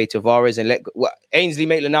 Cedric, Pepe, Tavares, and Ainsley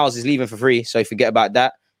Maitland-Niles is leaving for free, so forget about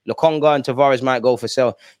that. Lokonga and Tavares might go for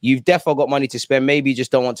sale. You've definitely got money to spend. Maybe you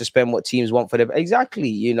just don't want to spend what teams want for them.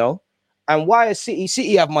 Exactly, And why is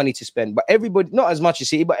City have money to spend? But everybody, not as much as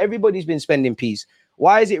City, but everybody's been spending peas.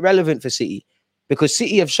 Why is it relevant for City? Because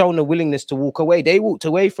City have shown a willingness to walk away. They walked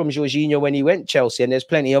away from Jorginho when he went Chelsea, and there's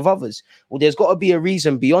plenty of others. Well, there's got to be a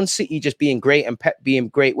reason beyond City just being great and Pep being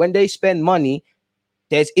great. When they spend money,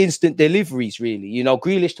 there's instant deliveries, really.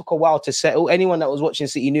 Grealish took a while to settle. Anyone that was watching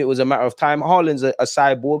City knew it was a matter of time. Haaland's a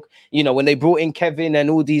cyborg. When they brought in Kevin and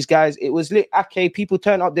all these guys, it was lit. Ake, people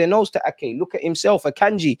turned up their nose to Ake. Look at himself,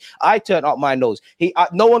 Akanji. I turned up my nose.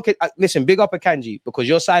 No one can... listen, big up Akanji, because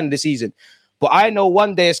you're signing the season. But I know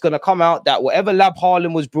one day it's going to come out that whatever lab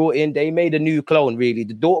Haaland was brought in, they made a new clone, really.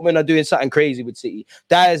 The Dortmund are doing something crazy with City.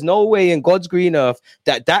 There is no way in God's green earth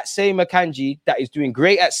that same Akanji that is doing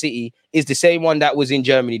great at City is the same one that was in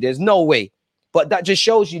Germany. There's no way. But that just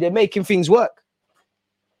shows you they're making things work.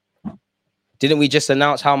 Didn't we just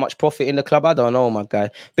announce how much profit in the club? I don't know, my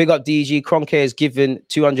guy. Big up DG. Kroenke has given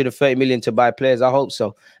 230 million to buy players. I hope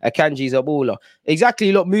so. Akanji's a baller.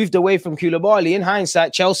 Exactly. Look, moved away from Koulibaly. In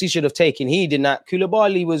hindsight, Chelsea should have taken heed in that.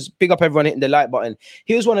 Koulibaly was, big up everyone hitting the like button.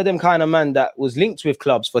 He was one of them kind of man that was linked with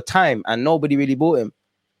clubs for time and nobody really bought him.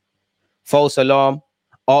 False alarm.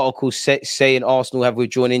 Articles saying Arsenal have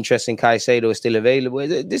withdrawn interest in Caicedo is still available.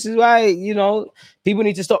 This is why, people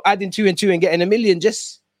need to stop adding 2 and 2 and getting 1 million.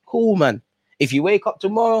 Just cool, man. If you wake up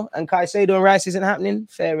tomorrow and Caicedo and Rice isn't happening,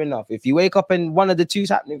 fair enough. If you wake up and one of the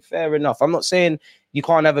two's happening, fair enough. I'm not saying you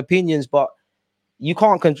can't have opinions, but we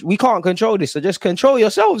can't control this. So just control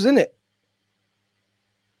yourselves, innit?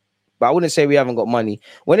 But I wouldn't say we haven't got money.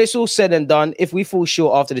 When it's all said and done, if we fall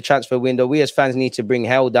short after the transfer window, we as fans need to bring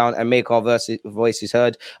hell down and make our voices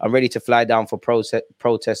heard. I'm ready to fly down for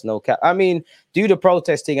protest, no cap. I mean, do the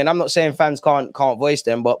protesting, and I'm not saying fans can't voice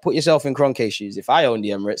them, but put yourself in Kroenke's shoes. If I own the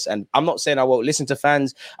Emirates, and I'm not saying I won't listen to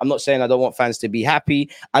fans, I'm not saying I don't want fans to be happy.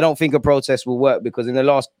 I don't think a protest will work because in the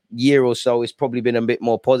last year or so, it's probably been a bit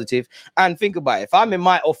more positive. And think about it. If I'm in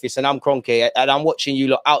my office and I'm Kroenke and I'm watching you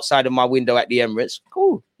lot outside of my window at the Emirates,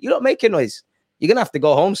 cool. You're not making noise. You're going to have to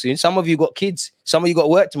go home soon. Some of you got kids. Some of you got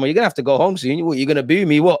work tomorrow. You're going to have to go home soon. What, you're going to boo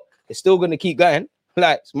me? What? It's still going to keep going.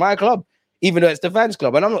 Like, it's my club, even though it's the fans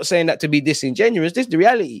club. And I'm not saying that to be disingenuous. This is the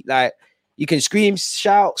reality. Like, you can scream,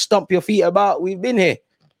 shout, stomp your feet about. We've been here.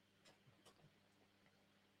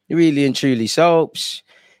 Really and truly. So,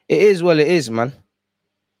 it is what it is, man.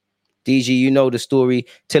 DG, you know the story.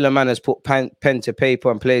 Till a man has put pen to paper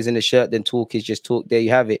and plays in the shirt, then talk is just talk. There you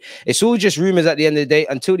have it. It's all just rumors at the end of the day.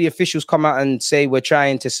 Until the officials come out and say we're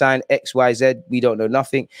trying to sign XYZ, we don't know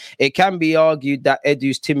nothing. It can be argued that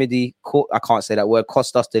Edu's timidity, I can't say that word,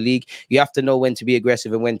 cost us the league. You have to know when to be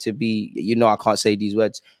aggressive and when to be, I can't say these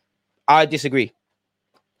words. I disagree.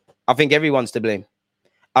 I think everyone's to blame.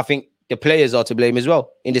 I think the players are to blame as well.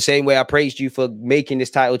 In the same way I praised you for making this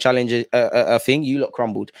title challenge a thing, you lot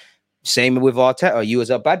crumbled. Same with Arteta. You was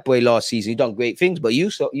a bad boy last season. You done great things, but you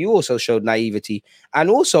also showed naivety. And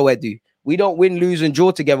also, Edu, we don't win, lose, and draw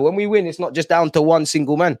together. When we win, it's not just down to one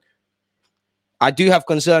single man. I do have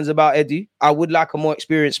concerns about Eddie. I would like a more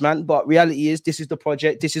experienced man, but reality is this is the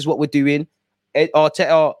project. This is what we're doing.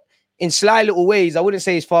 Arteta, in sly little ways, I wouldn't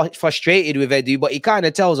say he's frustrated with Edu, but he kind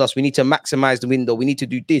of tells us we need to maximize the window. We need to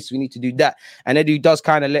do this. We need to do that. And Edu does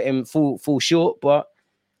kind of let him fall short, but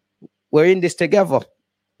we're in this together.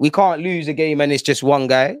 We can't lose a game and it's just one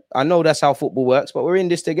guy. I know that's how football works, but we're in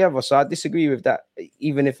this together. So I disagree with that,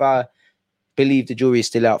 even if I believe the jury is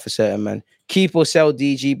still out for certain, man. Keep or sell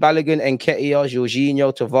DG, Balogun, Nketiah,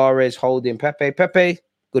 Jorginho, Tavares, Holding, Pepe. Pepe,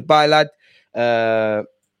 goodbye, lad.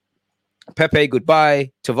 Pepe,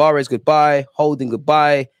 goodbye. Tavares, goodbye. Holding,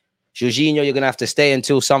 goodbye. Jorginho, you're going to have to stay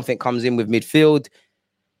until something comes in with midfield.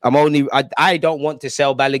 I don't want to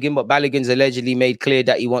sell Balogun, but Balogun's allegedly made clear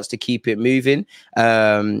that he wants to keep it moving.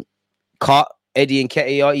 Eddie and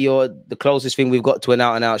Nketiah, you're the closest thing we've got to an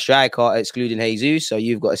out-and-out striker, excluding Jesus, so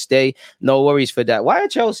you've got to stay. No worries for that. Why are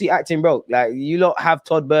Chelsea acting broke? Like, you lot have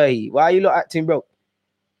Todd Burhey. Why are you lot acting broke?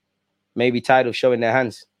 Maybe tired of showing their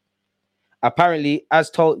hands. Apparently, as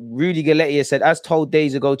told, Rudy Galetti said, as told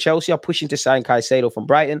days ago, Chelsea are pushing to sign Caicedo from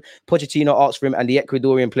Brighton. Pochettino asked for him and the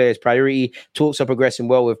Ecuadorian player's priority. Talks are progressing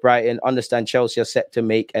well with Brighton. Understand Chelsea are set to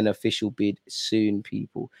make an official bid soon,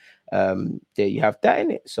 people. There you have that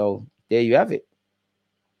in it. So there you have it.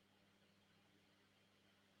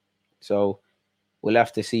 So we'll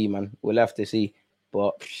have to see, man. We'll have to see.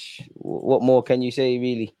 But what more can you say,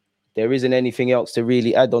 really? There isn't anything else to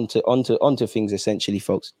really add onto things, essentially,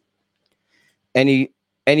 folks.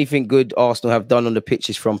 Anything good Arsenal have done on the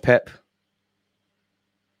pitches from Pep?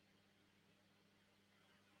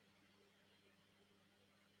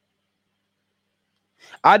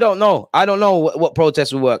 I don't know. I don't know what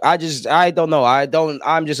protests will work. I don't know.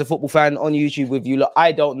 I'm just a football fan on YouTube with you. Look,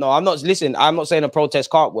 I don't know. I'm not saying a protest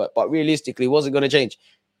can't work, but realistically, what's it going to change?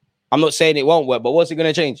 I'm not saying it won't work, but what's it going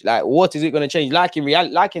to change? Like, what is it going to change? Like in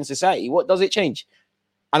reality, like in society, what does it change?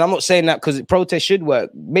 And I'm not saying that because protest should work.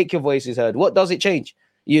 Make your voices heard. What does it change?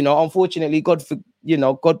 You know, unfortunately, God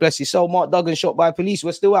bless his soul. Mark Duggan shot by police.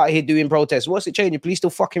 We're still out here doing protests. What's it changing? Police still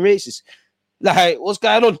fucking racist. Like, what's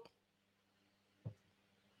going on?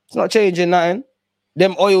 It's not changing nothing.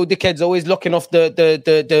 Them oil dickheads always locking off the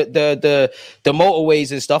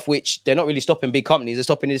motorways and stuff, which they're not really stopping big companies. They're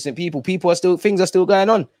stopping innocent people. Things are still going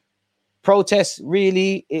on. Protests,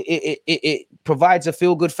 really, it provides a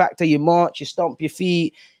feel-good factor. You march, you stomp your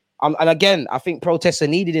feet. And again, I think protests are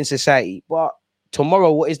needed in society. But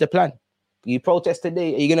tomorrow, what is the plan? You protest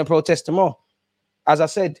today, are you going to protest tomorrow? As I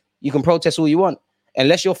said, you can protest all you want.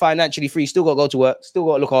 Unless you're financially free, still got to go to work, still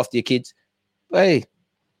got to look after your kids. But hey,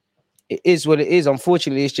 it is what it is.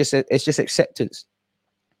 Unfortunately, it's just acceptance.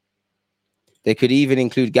 They could even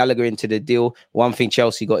include Gallagher into the deal. One thing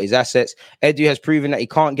Chelsea got is assets. Edu has proven that he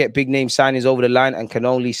can't get big name signings over the line and can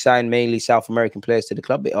only sign mainly South American players to the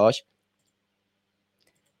club. Bit harsh.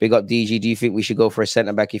 Big up DG. Do you think we should go for a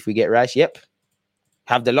centre back if we get Rice? Yep.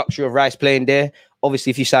 Have the luxury of Rice playing there.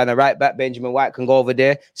 Obviously, if you sign a right back, Benjamin White can go over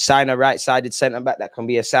there. Sign a right-sided centre back that can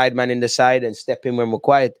be a side man in the side and step in when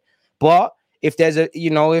required. But if there's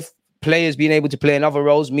if players being able to play in other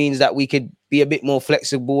roles means that we could be a bit more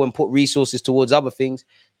flexible and put resources towards other things,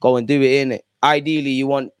 go and do it, innit? Ideally, you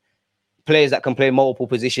want players that can play multiple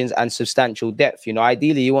positions and substantial depth. You know,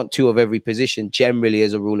 ideally, you want two of every position, generally,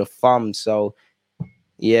 as a rule of thumb. So,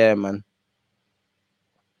 yeah, man.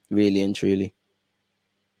 Really and truly.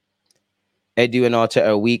 Edu and Arteta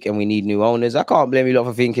are weak and we need new owners. I can't blame you lot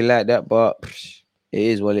for thinking like that, but it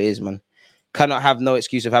is what it is, man. Cannot have no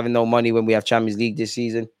excuse of having no money when we have Champions League this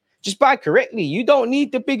season. Just buy correctly. You don't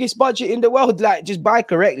need the biggest budget in the world. Like, just buy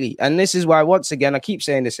correctly. And this is why, once again, I keep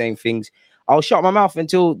saying the same things. I'll shut my mouth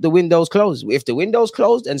until the window's closed. If the window's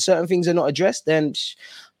closed and certain things are not addressed, then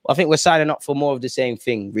I think we're signing up for more of the same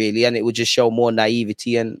thing, really. And it would just show more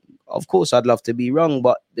naivety. And of course, I'd love to be wrong,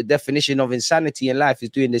 but the definition of insanity in life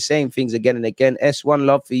is doing the same things again and again. S1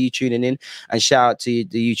 love for you tuning in, and shout out to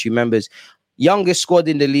the YouTube members. Youngest squad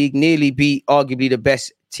in the league, nearly beat arguably the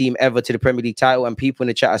best team ever to the Premier League title, and people in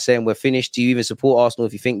the chat are saying we're finished. Do you even support Arsenal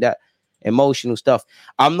if you think that? Emotional stuff.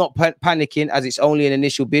 I'm not panicking as it's only an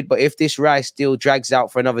initial bid, but if this Rice still drags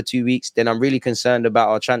out for another 2 weeks, then I'm really concerned about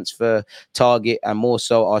our transfer target and more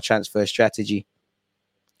so our transfer strategy.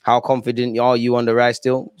 How confident are you on the Rice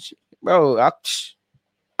still? Bro, out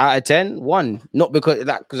of 10, 1. Not because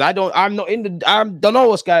that, because I don't know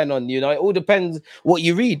what's going on. You know, it all depends what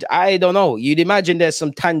you read. I don't know. You'd imagine there's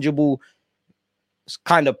some tangible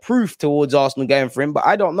kind of proof towards Arsenal going for him, but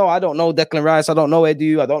I don't know. I don't know Declan Rice. I don't know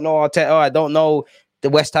Edu. I don't know Arteta. I don't know the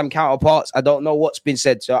West Ham counterparts. I don't know what's been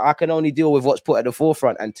said. So I can only deal with what's put at the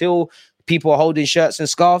forefront. Until people are holding shirts and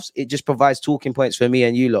scarves, it just provides talking points for me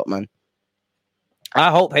and you lot, man. I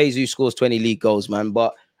hope Jesus scores 20 league goals, man,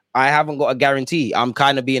 but I haven't got a guarantee. I'm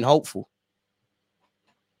kind of being hopeful.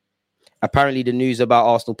 Apparently, the news about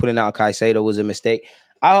Arsenal pulling out of Caicedo was a mistake.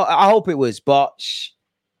 I hope it was, but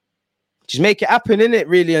just make it happen, innit?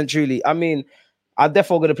 Really and truly. I mean, I'm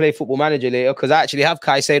definitely going to play Football Manager later because I actually have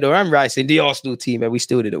Caicedo and Rice in the Arsenal team, and we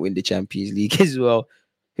still didn't win the Champions League as well.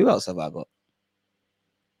 Who else have I got?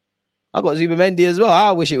 I got Zubimendi as well.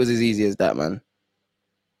 I wish it was as easy as that, man.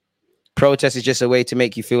 Protest is just a way to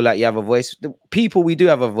make you feel like you have a voice. The people, we do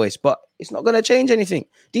have a voice, but it's not going to change anything.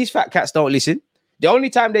 These fat cats don't listen. The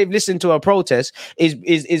only time they've listened to a protest is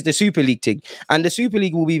the Super League thing. And the Super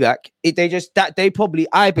League will be back.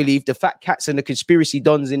 I believe, the fat cats and the conspiracy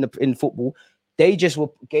dons in football, they just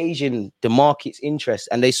were gauging the market's interest.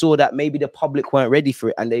 And they saw that maybe the public weren't ready for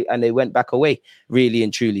it. And they went back away, really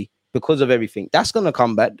and truly, because of everything. That's going to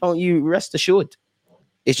come back. Don't you rest assured.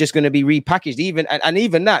 It's just going to be repackaged.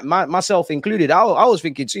 Even that, myself included, I was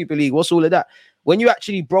thinking Super League, what's all of that? When you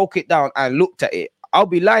actually broke it down and looked at it, I'll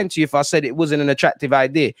be lying to you if I said it wasn't an attractive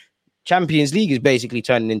idea. Champions League is basically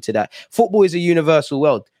turning into that. Football is a universal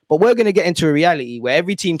world, but we're going to get into a reality where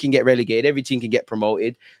every team can get relegated, every team can get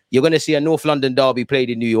promoted. You're going to see a North London derby played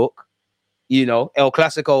in New York. You know, El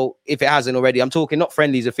Clasico, if it hasn't already, I'm talking not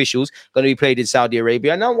friendlies, officials, going to be played in Saudi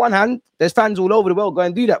Arabia. And on one hand, there's fans all over the world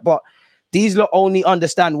going to do that, but these lot only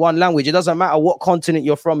understand one language. It doesn't matter what continent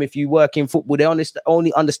you're from. If you work in football, they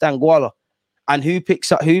only understand Guala. And who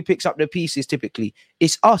picks up the pieces typically?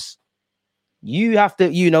 It's us. You have to,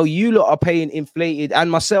 you lot are paying inflated, and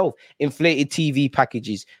myself, inflated TV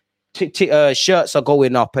packages. Shirts are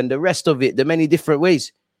going up and the rest of it, the many different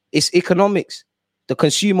ways. It's economics. The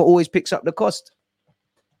consumer always picks up the cost.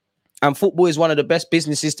 And football is one of the best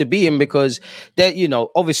businesses to be in because,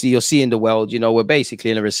 obviously you're seeing the world, we're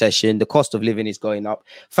basically in a recession. The cost of living is going up.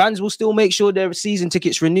 Fans will still make sure their season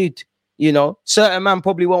tickets renewed. Certain man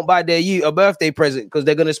probably won't buy their youth a birthday present because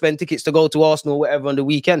they're going to spend tickets to go to Arsenal or whatever on the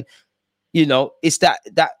weekend. It's that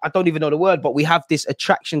I don't even know the word, but we have this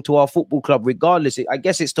attraction to our football club regardless. I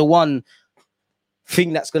guess it's the one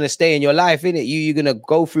thing that's going to stay in your life, innit? You're going to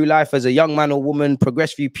go through life as a young man or woman,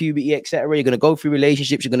 progress through puberty, etc. You're going to go through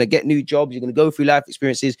relationships. You're going to get new jobs. You're going to go through life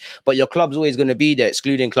experiences, but your club's always going to be there,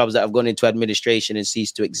 excluding clubs that have gone into administration and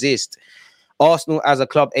ceased to exist. Arsenal as a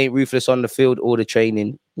club ain't ruthless on the field or the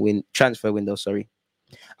transfer window.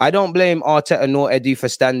 I don't blame Arteta nor Edu for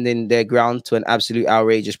standing their ground to an absolute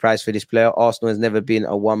outrageous price for this player. Arsenal has never been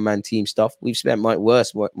a one-man team stuff. We've spent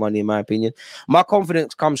worse money, in my opinion. My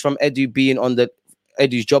confidence comes from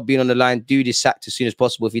Edu's job being on the line. Dude is sacked as soon as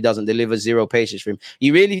possible if he doesn't deliver. Zero patience for him. Do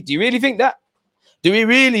you really think that? Do we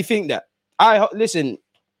really think that? Listen,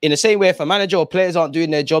 in the same way, if a manager or players aren't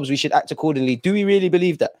doing their jobs, we should act accordingly. Do we really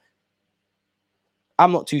believe that?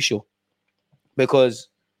 I'm not too sure. Because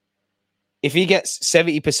if he gets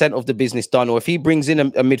 70% of the business done, or if he brings in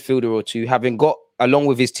a midfielder or two, having got, along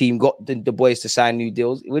with his team, got the boys to sign new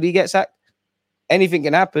deals, would he get sacked? Anything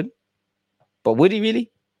can happen. But would he really?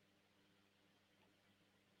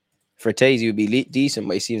 Fratesi would be decent,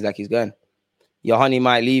 but it seems like he's going. Your honey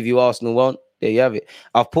might leave you, Arsenal won't. There you have it.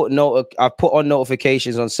 I've put on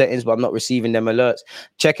notifications on settings, but I'm not receiving them alerts.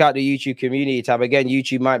 Check out the YouTube community tab. Again,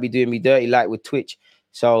 YouTube might be doing me dirty like with Twitch.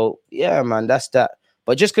 So, yeah, man, that's that.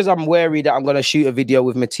 But just because I'm wary that I'm going to shoot a video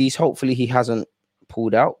with Matisse, hopefully he hasn't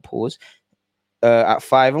pulled out. Pause. At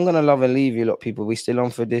 5, I'm going to love and leave you lot, people. We still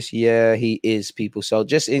on for this? Yeah, he is, people. So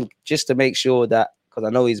just to make sure that, because I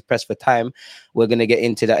know he's pressed for time, we're going to get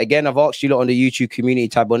into that. Again, I've asked you lot on the YouTube community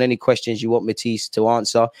tab on any questions you want Matisse to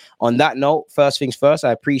answer. On that note, first things first,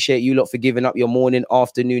 I appreciate you lot for giving up your morning,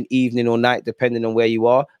 afternoon, evening, or night, depending on where you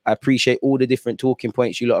are. I appreciate all the different talking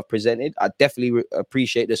points you lot have presented. I definitely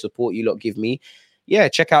appreciate the support you lot give me. Yeah,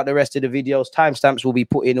 check out the rest of the videos. Timestamps will be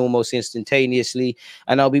put in almost instantaneously.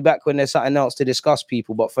 And I'll be back when there's something else to discuss,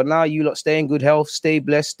 people. But for now, you lot stay in good health, stay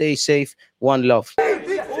blessed, stay safe. One love.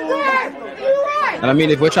 And I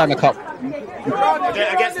mean, if we're trying to cut...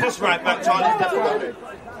 Against this right back, Charlie, definitely.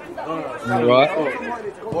 Right.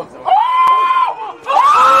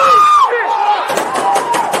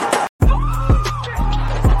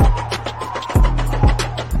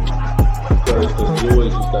 There's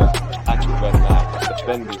always just that active red flag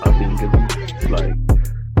defenders. I think it's like...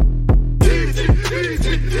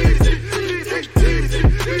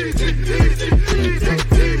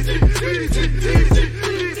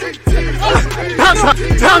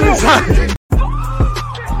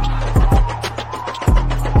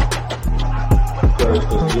 There's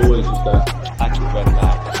always just that active red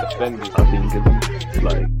flag defenders. I think it's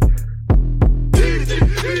like...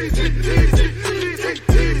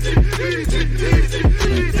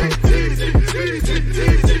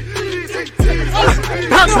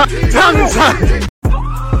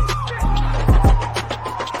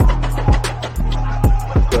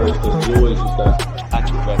 There's always just that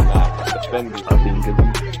active red flag defending. I think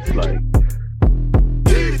it's like.